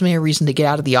 So it gives me a reason to get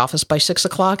out of the office by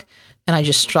 6:00, and I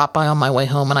just stop by on my way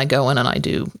home and I go in and I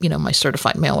do, my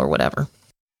certified mail or whatever.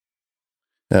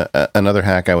 Another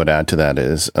hack I would add to that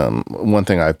is one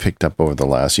thing I've picked up over the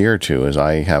last year or two is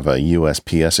I have a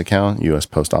USPS account, U.S.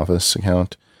 Post Office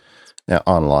account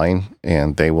online,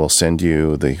 and they will send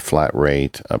you the flat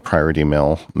rate priority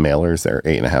mail mailers. They're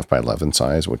 8.5 by 11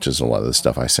 size, which is a lot of the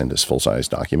stuff I send as full-size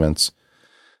documents.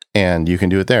 And you can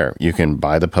do it there. You can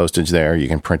buy the postage there. You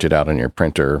can print it out on your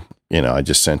printer. I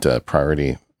just sent a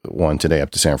priority one today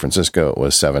up to San Francisco. It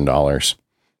was $7.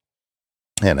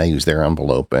 And I use their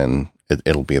envelope, and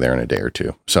it'll be there in a day or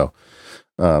two. So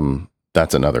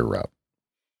that's another route.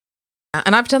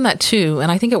 And I've done that too.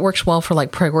 And I think it works well for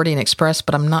like Priority and Express,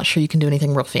 but I'm not sure you can do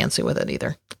anything real fancy with it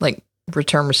either, like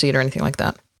return receipt or anything like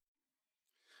that.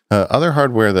 Other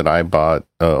hardware that I bought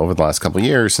over the last couple of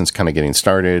years since kind of getting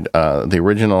started, the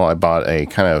original, I bought I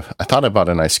thought I bought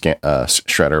a nice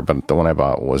shredder, but the one I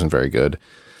bought wasn't very good.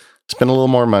 Spent a little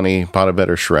more money, bought a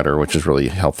better shredder, which is really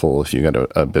helpful if you got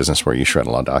a business where you shred a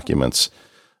lot of documents.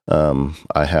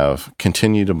 I have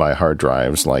continued to buy hard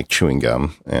drives like chewing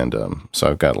gum, and so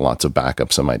I've got lots of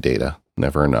backups of my data,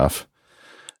 never enough.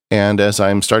 And as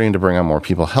I'm starting to bring on more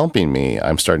people helping me,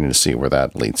 I'm starting to see where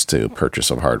that leads to purchase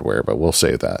of hardware, but we'll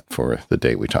save that for the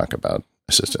day we talk about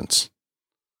assistants.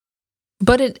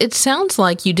 But it sounds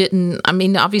like you didn't,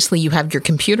 obviously you have your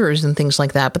computers and things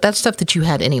like that, but that's stuff that you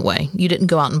had anyway. You didn't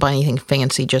go out and buy anything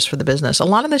fancy just for the business. A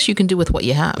lot of this you can do with what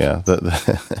you have. Yeah.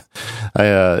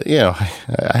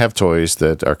 I have toys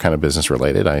that are kind of business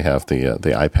related. I have the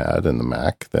iPad and the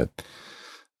Mac that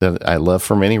I love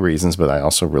for many reasons, but I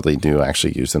also really do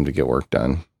actually use them to get work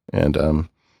done. And,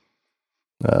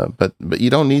 but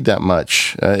you don't need that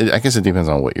much. I guess it depends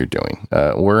on what you're doing.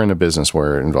 We're in a business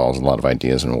where it involves a lot of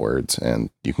ideas and words,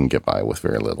 and you can get by with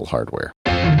very little hardware.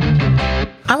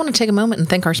 I want to take a moment and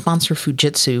thank our sponsor,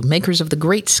 Fujitsu, makers of the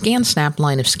great ScanSnap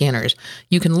line of scanners.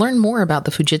 You can learn more about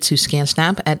the Fujitsu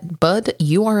ScanSnap at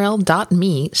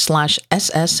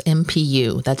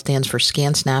budurl.me/SSMPU. That stands for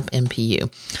ScanSnap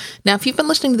MPU. Now, if you've been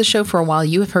listening to the show for a while,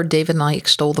 you have heard David and I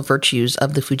extol the virtues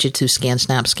of the Fujitsu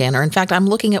ScanSnap scanner. In fact, I'm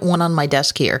looking at one on my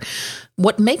desk here.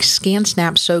 What makes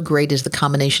ScanSnap so great is the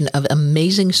combination of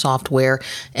amazing software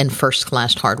and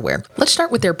first-class hardware. Let's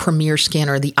start with their premier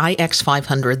scanner, the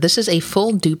IX500. This is a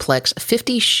full duplex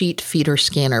 50-sheet feeder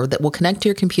scanner that will connect to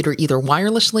your computer either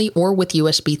wirelessly or with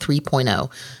USB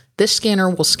 3.0. This scanner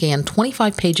will scan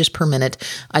 25 pages per minute,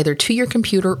 either to your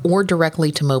computer or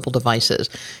directly to mobile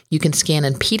devices. You can scan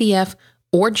in PDF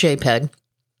or JPEG.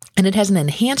 And it has an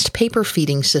enhanced paper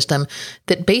feeding system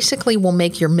that basically will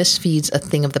make your misfeeds a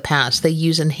thing of the past. They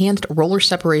use enhanced roller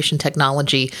separation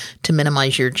technology to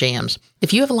minimize your jams.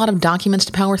 If you have a lot of documents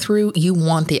to power through, you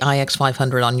want the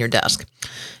IX500 on your desk.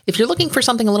 If you're looking for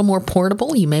something a little more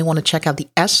portable, you may want to check out the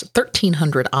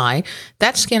S1300i.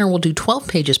 That scanner will do 12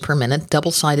 pages per minute,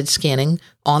 double-sided scanning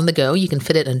on the go. You can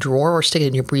fit it in a drawer or stick it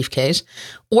in your briefcase.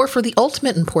 Or for the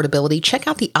ultimate in portability, check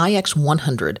out the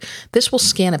IX100. This will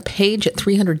scan a page at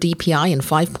 300 dpi in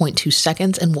 5.2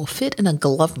 seconds and will fit in a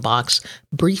glove box,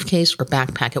 briefcase, or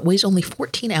backpack. It weighs only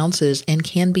 14 ounces and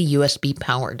can be USB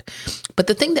powered. But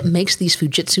the thing that makes these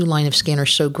Fujitsu line of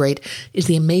scanners so great is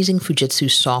the amazing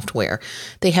Fujitsu software.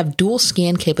 They have dual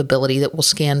scan capability that will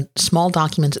scan small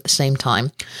documents at the same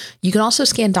time. You can also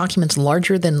scan documents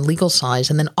larger than legal size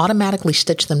and then automatically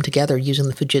stitch them together using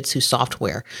the Fujitsu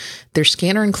software. Their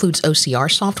scanner includes OCR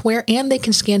software, and they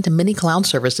can scan to many cloud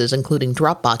services, including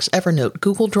Dropbox, Evernote,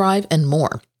 Google Drive, and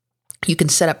more. You can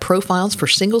set up profiles for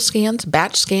single scans,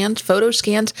 batch scans, photo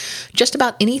scans, just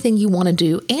about anything you want to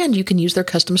do, and you can use their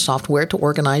custom software to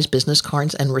organize business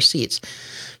cards and receipts.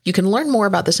 You can learn more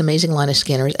about this amazing line of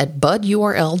scanners at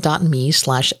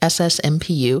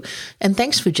budurl.me/SSMPU, and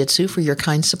thanks Fujitsu for your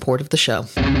kind support of the show.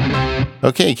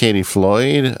 Okay, Katie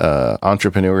Floyd,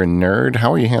 entrepreneur and nerd,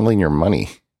 how are you handling your money?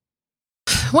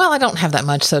 Well, I don't have that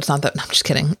much, so it's not that. I'm just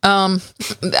kidding. Is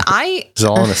it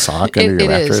all in a sock under your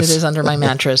mattress? It is under my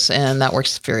mattress, and that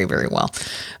works very, very well.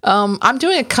 I'm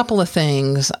doing a couple of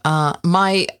things.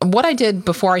 What I did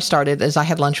before I started is I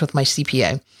had lunch with my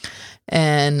CPA,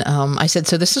 and I said,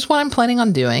 so this is what I'm planning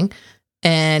on doing,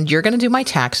 and you're going to do my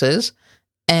taxes,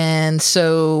 and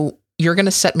so you're going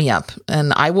to set me up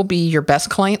and I will be your best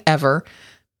client ever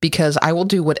because I will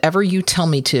do whatever you tell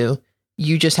me to.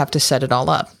 You just have to set it all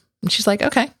up. And she's like,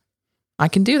 okay, I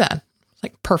can do that.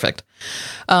 Like, perfect.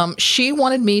 She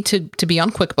wanted me to be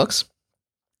on QuickBooks.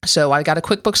 So I got a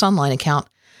QuickBooks Online account.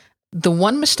 The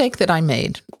one mistake that I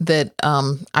made that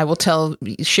I will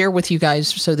share with you guys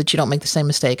so that you don't make the same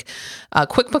mistake.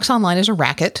 QuickBooks Online is a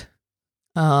racket.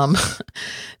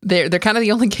 They're kind of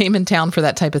the only game in town for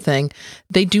that type of thing.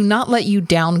 They do not let you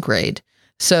downgrade.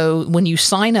 So when you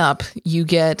sign up, you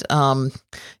get,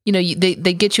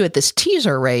 they get you at this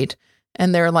teaser rate.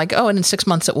 And they're like, oh, and in 6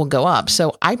 months it will go up.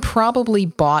 So I probably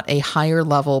bought a higher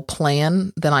level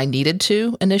plan than I needed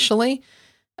to initially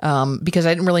because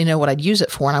I didn't really know what I'd use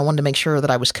it for. And I wanted to make sure that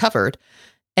I was covered.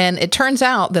 And it turns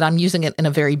out that I'm using it in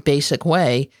a very basic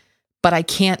way, but I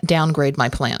can't downgrade my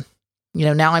plan.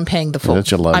 Now I'm paying the full.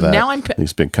 Don't you love that?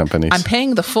 These big companies. I'm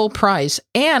paying the full price.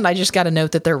 And I just got a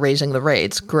note that they're raising the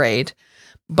rates. Great.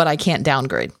 But I can't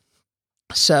downgrade.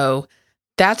 So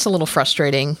that's a little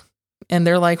frustrating. And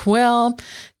they're like, well,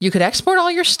 you could export all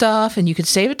your stuff and you could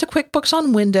save it to QuickBooks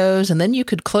on Windows and then you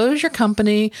could close your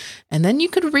company and then you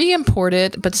could re-import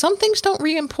it. But some things don't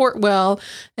re-import well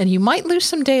and you might lose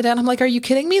some data. And I'm like, are you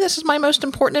kidding me? This is my most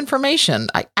important information.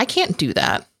 I can't do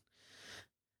that.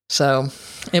 So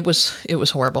it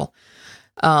was horrible.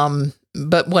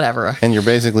 But whatever. And you're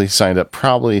basically signed up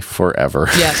probably forever.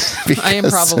 Yes, I am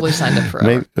probably signed up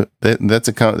forever. That's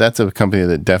a company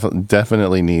that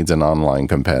definitely needs an online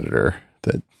competitor.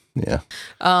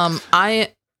 I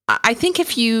think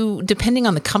if you, depending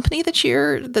on the company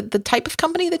that the type of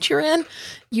company that you're in,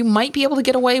 you might be able to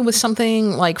get away with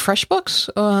something like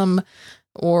FreshBooks,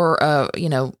 or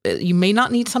you may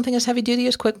not need something as heavy duty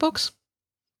as QuickBooks.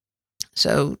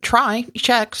 So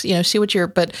check, see what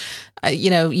but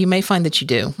you may find that you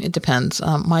do. It depends.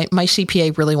 My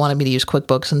CPA really wanted me to use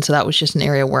QuickBooks. And so that was just an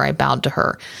area where I bowed to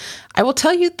her. I will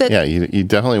tell you that. Yeah. You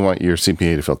definitely want your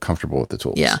CPA to feel comfortable with the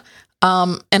tools. Yeah.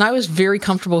 And I was very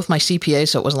comfortable with my CPA.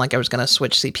 So it wasn't like I was going to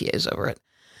switch CPAs over it.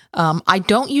 I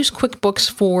don't use QuickBooks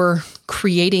for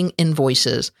creating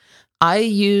invoices. I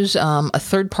use a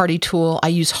third-party tool. I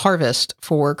use Harvest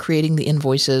for creating the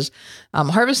invoices.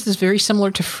 Harvest is very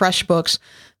similar to FreshBooks.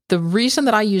 The reason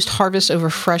that I used Harvest over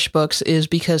FreshBooks is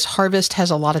because Harvest has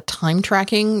a lot of time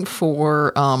tracking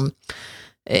for,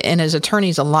 and as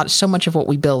attorneys, so much of what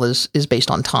we bill is based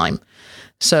on time.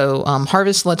 So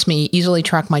Harvest lets me easily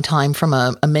track my time from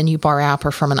a menu bar app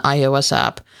or from an iOS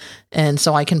app, and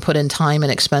so I can put in time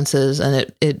and expenses,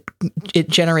 and it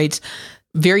generates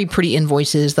very pretty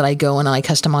invoices that I go and I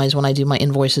customize when I do my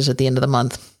invoices at the end of the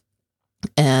month.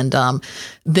 And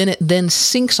then it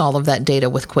syncs all of that data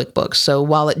with QuickBooks. So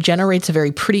while it generates a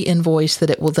very pretty invoice that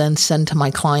it will then send to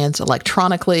my clients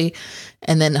electronically,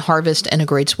 and then Harvest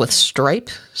integrates with Stripe,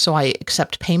 so I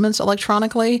accept payments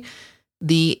electronically,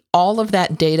 all of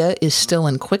that data is still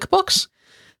in QuickBooks.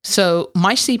 So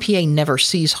my CPA never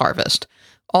sees Harvest.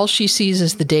 All she sees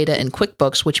is the data in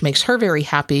QuickBooks, which makes her very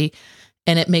happy.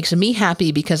 And it makes me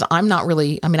happy because I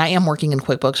am working in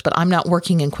QuickBooks, but I'm not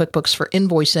working in QuickBooks for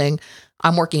invoicing.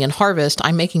 I'm working in Harvest.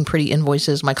 I'm making pretty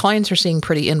invoices. My clients are seeing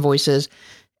pretty invoices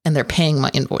and they're paying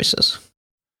my invoices.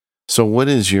 So what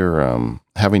is your,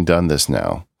 having done this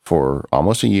now for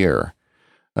almost a year,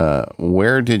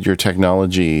 where did your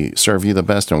technology serve you the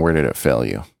best and where did it fail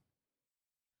you?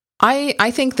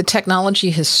 I think the technology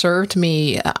has served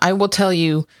me. I will tell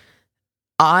you,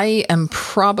 I am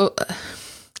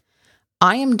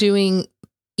doing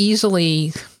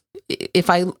easily, if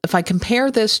I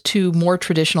compare this to more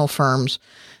traditional firms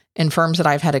and firms that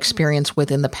I've had experience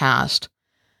with in the past,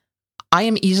 I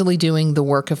am easily doing the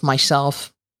work of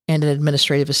myself and an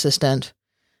administrative assistant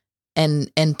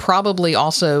and probably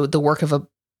also the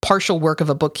partial work of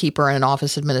a bookkeeper and an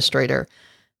office administrator.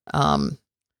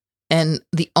 And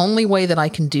the only way that I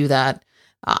can do that,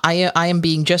 I am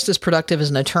being just as productive as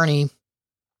an attorney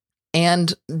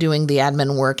and doing the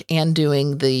admin work and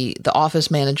doing the office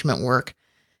management work.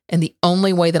 And the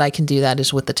only way that I can do that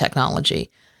is with the technology.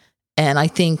 And I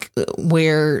think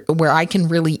where I can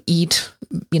really eat,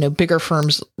 bigger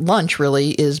firms' lunch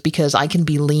really is because I can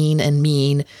be lean and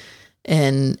mean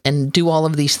and do all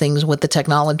of these things with the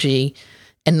technology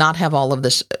and not have all of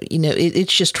this,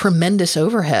 it's just tremendous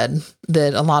overhead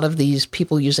that a lot of these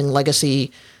people using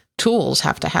legacy tools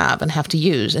have to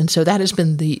use. And so that has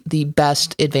been the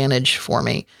best advantage for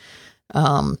me.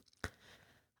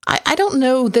 I don't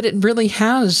know that it really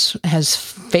has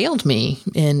failed me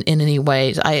in any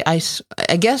ways.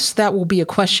 I guess that will be a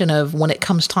question of when it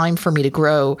comes time for me to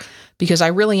grow, because I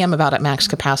really am about at max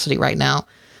capacity right now.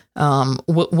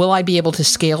 Will I be able to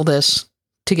scale this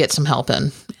to get some help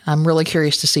in. I'm really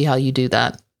curious to see how you do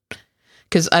that.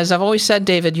 Because as I've always said,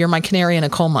 David, you're my canary in a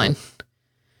coal mine.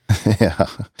 Yeah.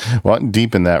 Well, I'm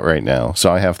deep in that right now.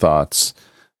 So I have thoughts.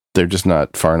 They're just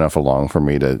not far enough along for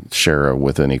me to share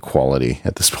with any quality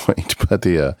at this point. But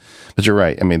you're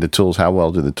right. I mean, the tools, how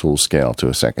well do the tools scale to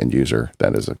a second user?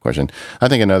 That is a question. I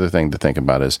think another thing to think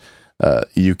about is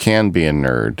you can be a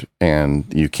nerd and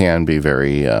you can be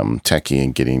very techy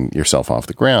in getting yourself off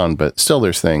the ground, but still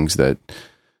there's things that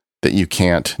you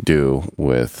can't do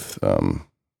with,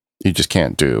 you just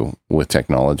can't do with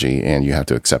technology, and you have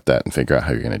to accept that and figure out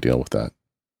how you're going to deal with that.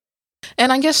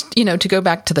 And I guess, to go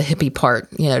back to the hippie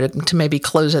part, to maybe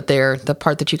close it there, the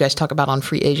part that you guys talk about on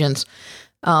free agents,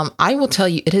 I will tell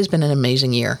you, it has been an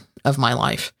amazing year of my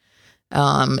life.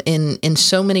 In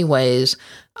so many ways,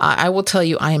 I will tell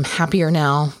you, I am happier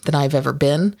now than I've ever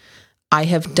been. I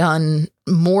have done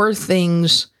more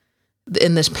things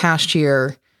in this past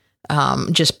year,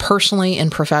 just personally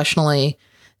and professionally.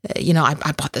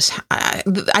 I bought this.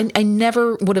 I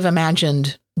never would have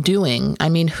imagined doing. I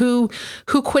mean, who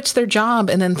quits their job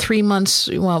and then 3 months?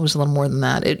 Well, it was a little more than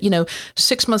that.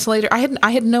 6 months later,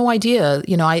 I had no idea.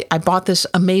 I bought this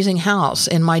amazing house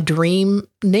in my dream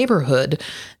neighborhood,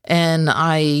 and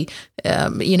I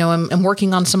am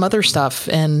working on some other stuff.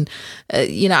 And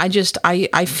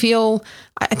I feel.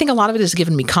 I think a lot of it has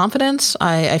given me confidence.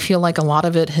 I feel like a lot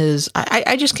of it has.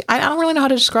 I don't really know how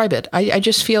to describe it. I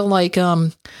just feel like all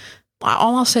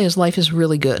I'll say is life is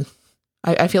really good.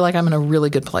 I feel like I'm in a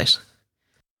really good place.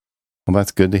 Well,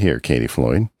 that's good to hear, Katie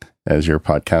Floyd, as your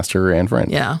podcaster and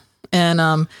friend. Yeah. And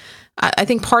I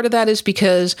think part of that is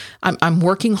because I'm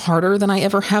working harder than I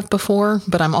ever have before,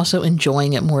 but I'm also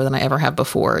enjoying it more than I ever have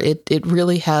before. It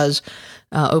really has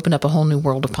opened up a whole new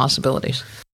world of possibilities.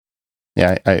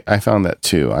 Yeah, I found that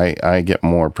too. I get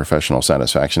more professional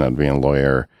satisfaction out of being a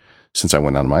lawyer since I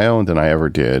went on my own than I ever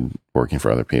did working for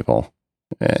other people.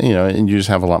 And you just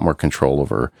have a lot more control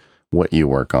over what you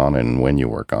work on and when you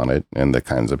work on it and the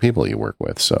kinds of people you work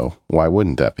with. So why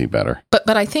wouldn't that be better?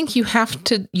 But I think you have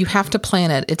to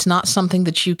plan it. It's not something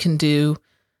that you can do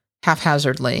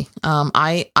haphazardly.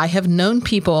 I have known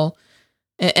people,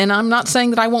 and I'm not saying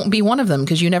that I won't be one of them,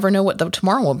 because you never know what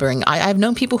tomorrow will bring. I've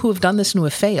known people who have done this and who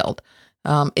have failed.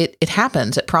 It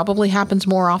happens. It probably happens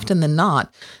more often than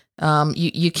not.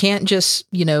 You can't just,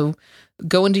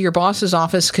 go into your boss's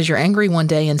office because you're angry one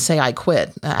day and say, I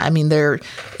quit. I mean,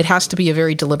 it has to be a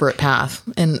very deliberate path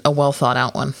and a well thought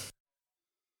out one.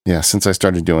 Yeah. Since I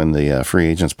started doing the Free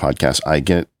Agents podcast, I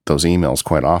get those emails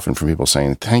quite often from people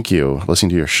saying, thank you, listening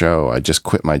to your show. I just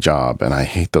quit my job. And I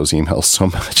hate those emails so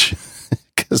much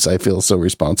because I feel so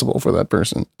responsible for that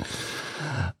person.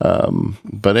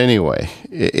 But anyway,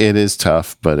 it is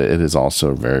tough, but it is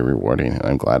also very rewarding. And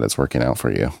I'm glad it's working out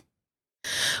for you.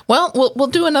 Well, we'll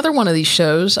do another one of these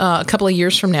shows a couple of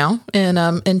years from now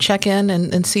and check in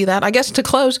and see that. I guess to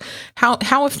close, how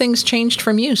have things changed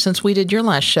from you since we did your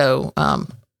last show,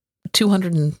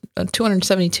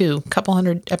 272, couple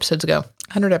hundred episodes ago,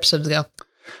 100 episodes ago?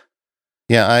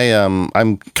 Yeah,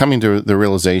 I'm coming to the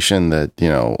realization that,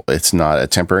 it's not a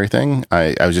temporary thing.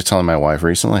 I was just telling my wife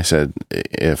recently, I said,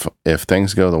 if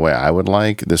things go the way I would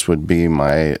like, this would be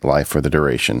my life for the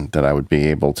duration, that I would be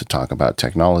able to talk about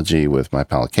technology with my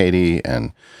pal Katie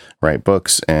and write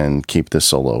books and keep this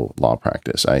solo law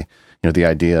practice. The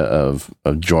idea of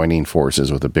joining forces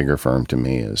with a bigger firm to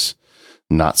me is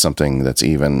not something that's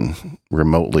even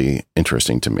remotely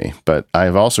interesting to me. But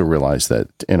I've also realized that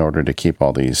in order to keep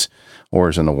all these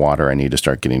oars in the water, I need to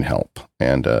start getting help.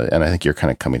 And I think you're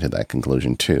kind of coming to that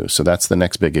conclusion too. So that's the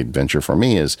next big adventure for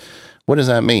me is, what does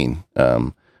that mean?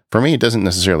 For me, it doesn't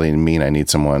necessarily mean I need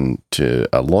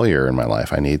a lawyer in my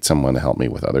life. I need someone to help me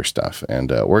with other stuff. And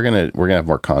we're gonna have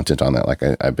more content on that, like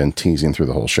I've been teasing through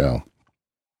the whole show.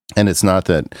 And it's not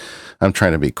that I'm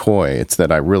trying to be coy. It's that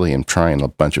I really am trying a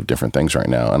bunch of different things right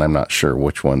now, and I'm not sure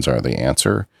which ones are the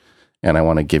answer. And I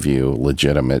want to give you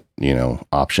legitimate,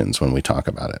 options when we talk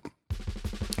about it.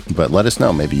 But let us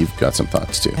know. Maybe you've got some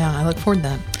thoughts too. Yeah, I look forward to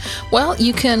that. Well,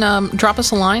 you can drop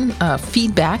us a line,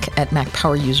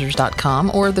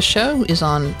 feedback@macpowerusers.com, or the show is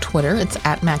on Twitter. It's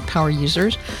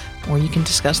 @MacPowerUsers, or you can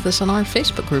discuss this on our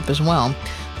Facebook group as well.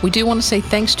 We do want to say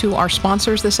thanks to our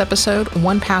sponsors this episode,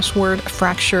 1Password,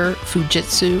 Fracture,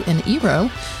 Fujitsu, and Eero.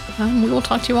 We will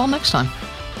talk to you all next time.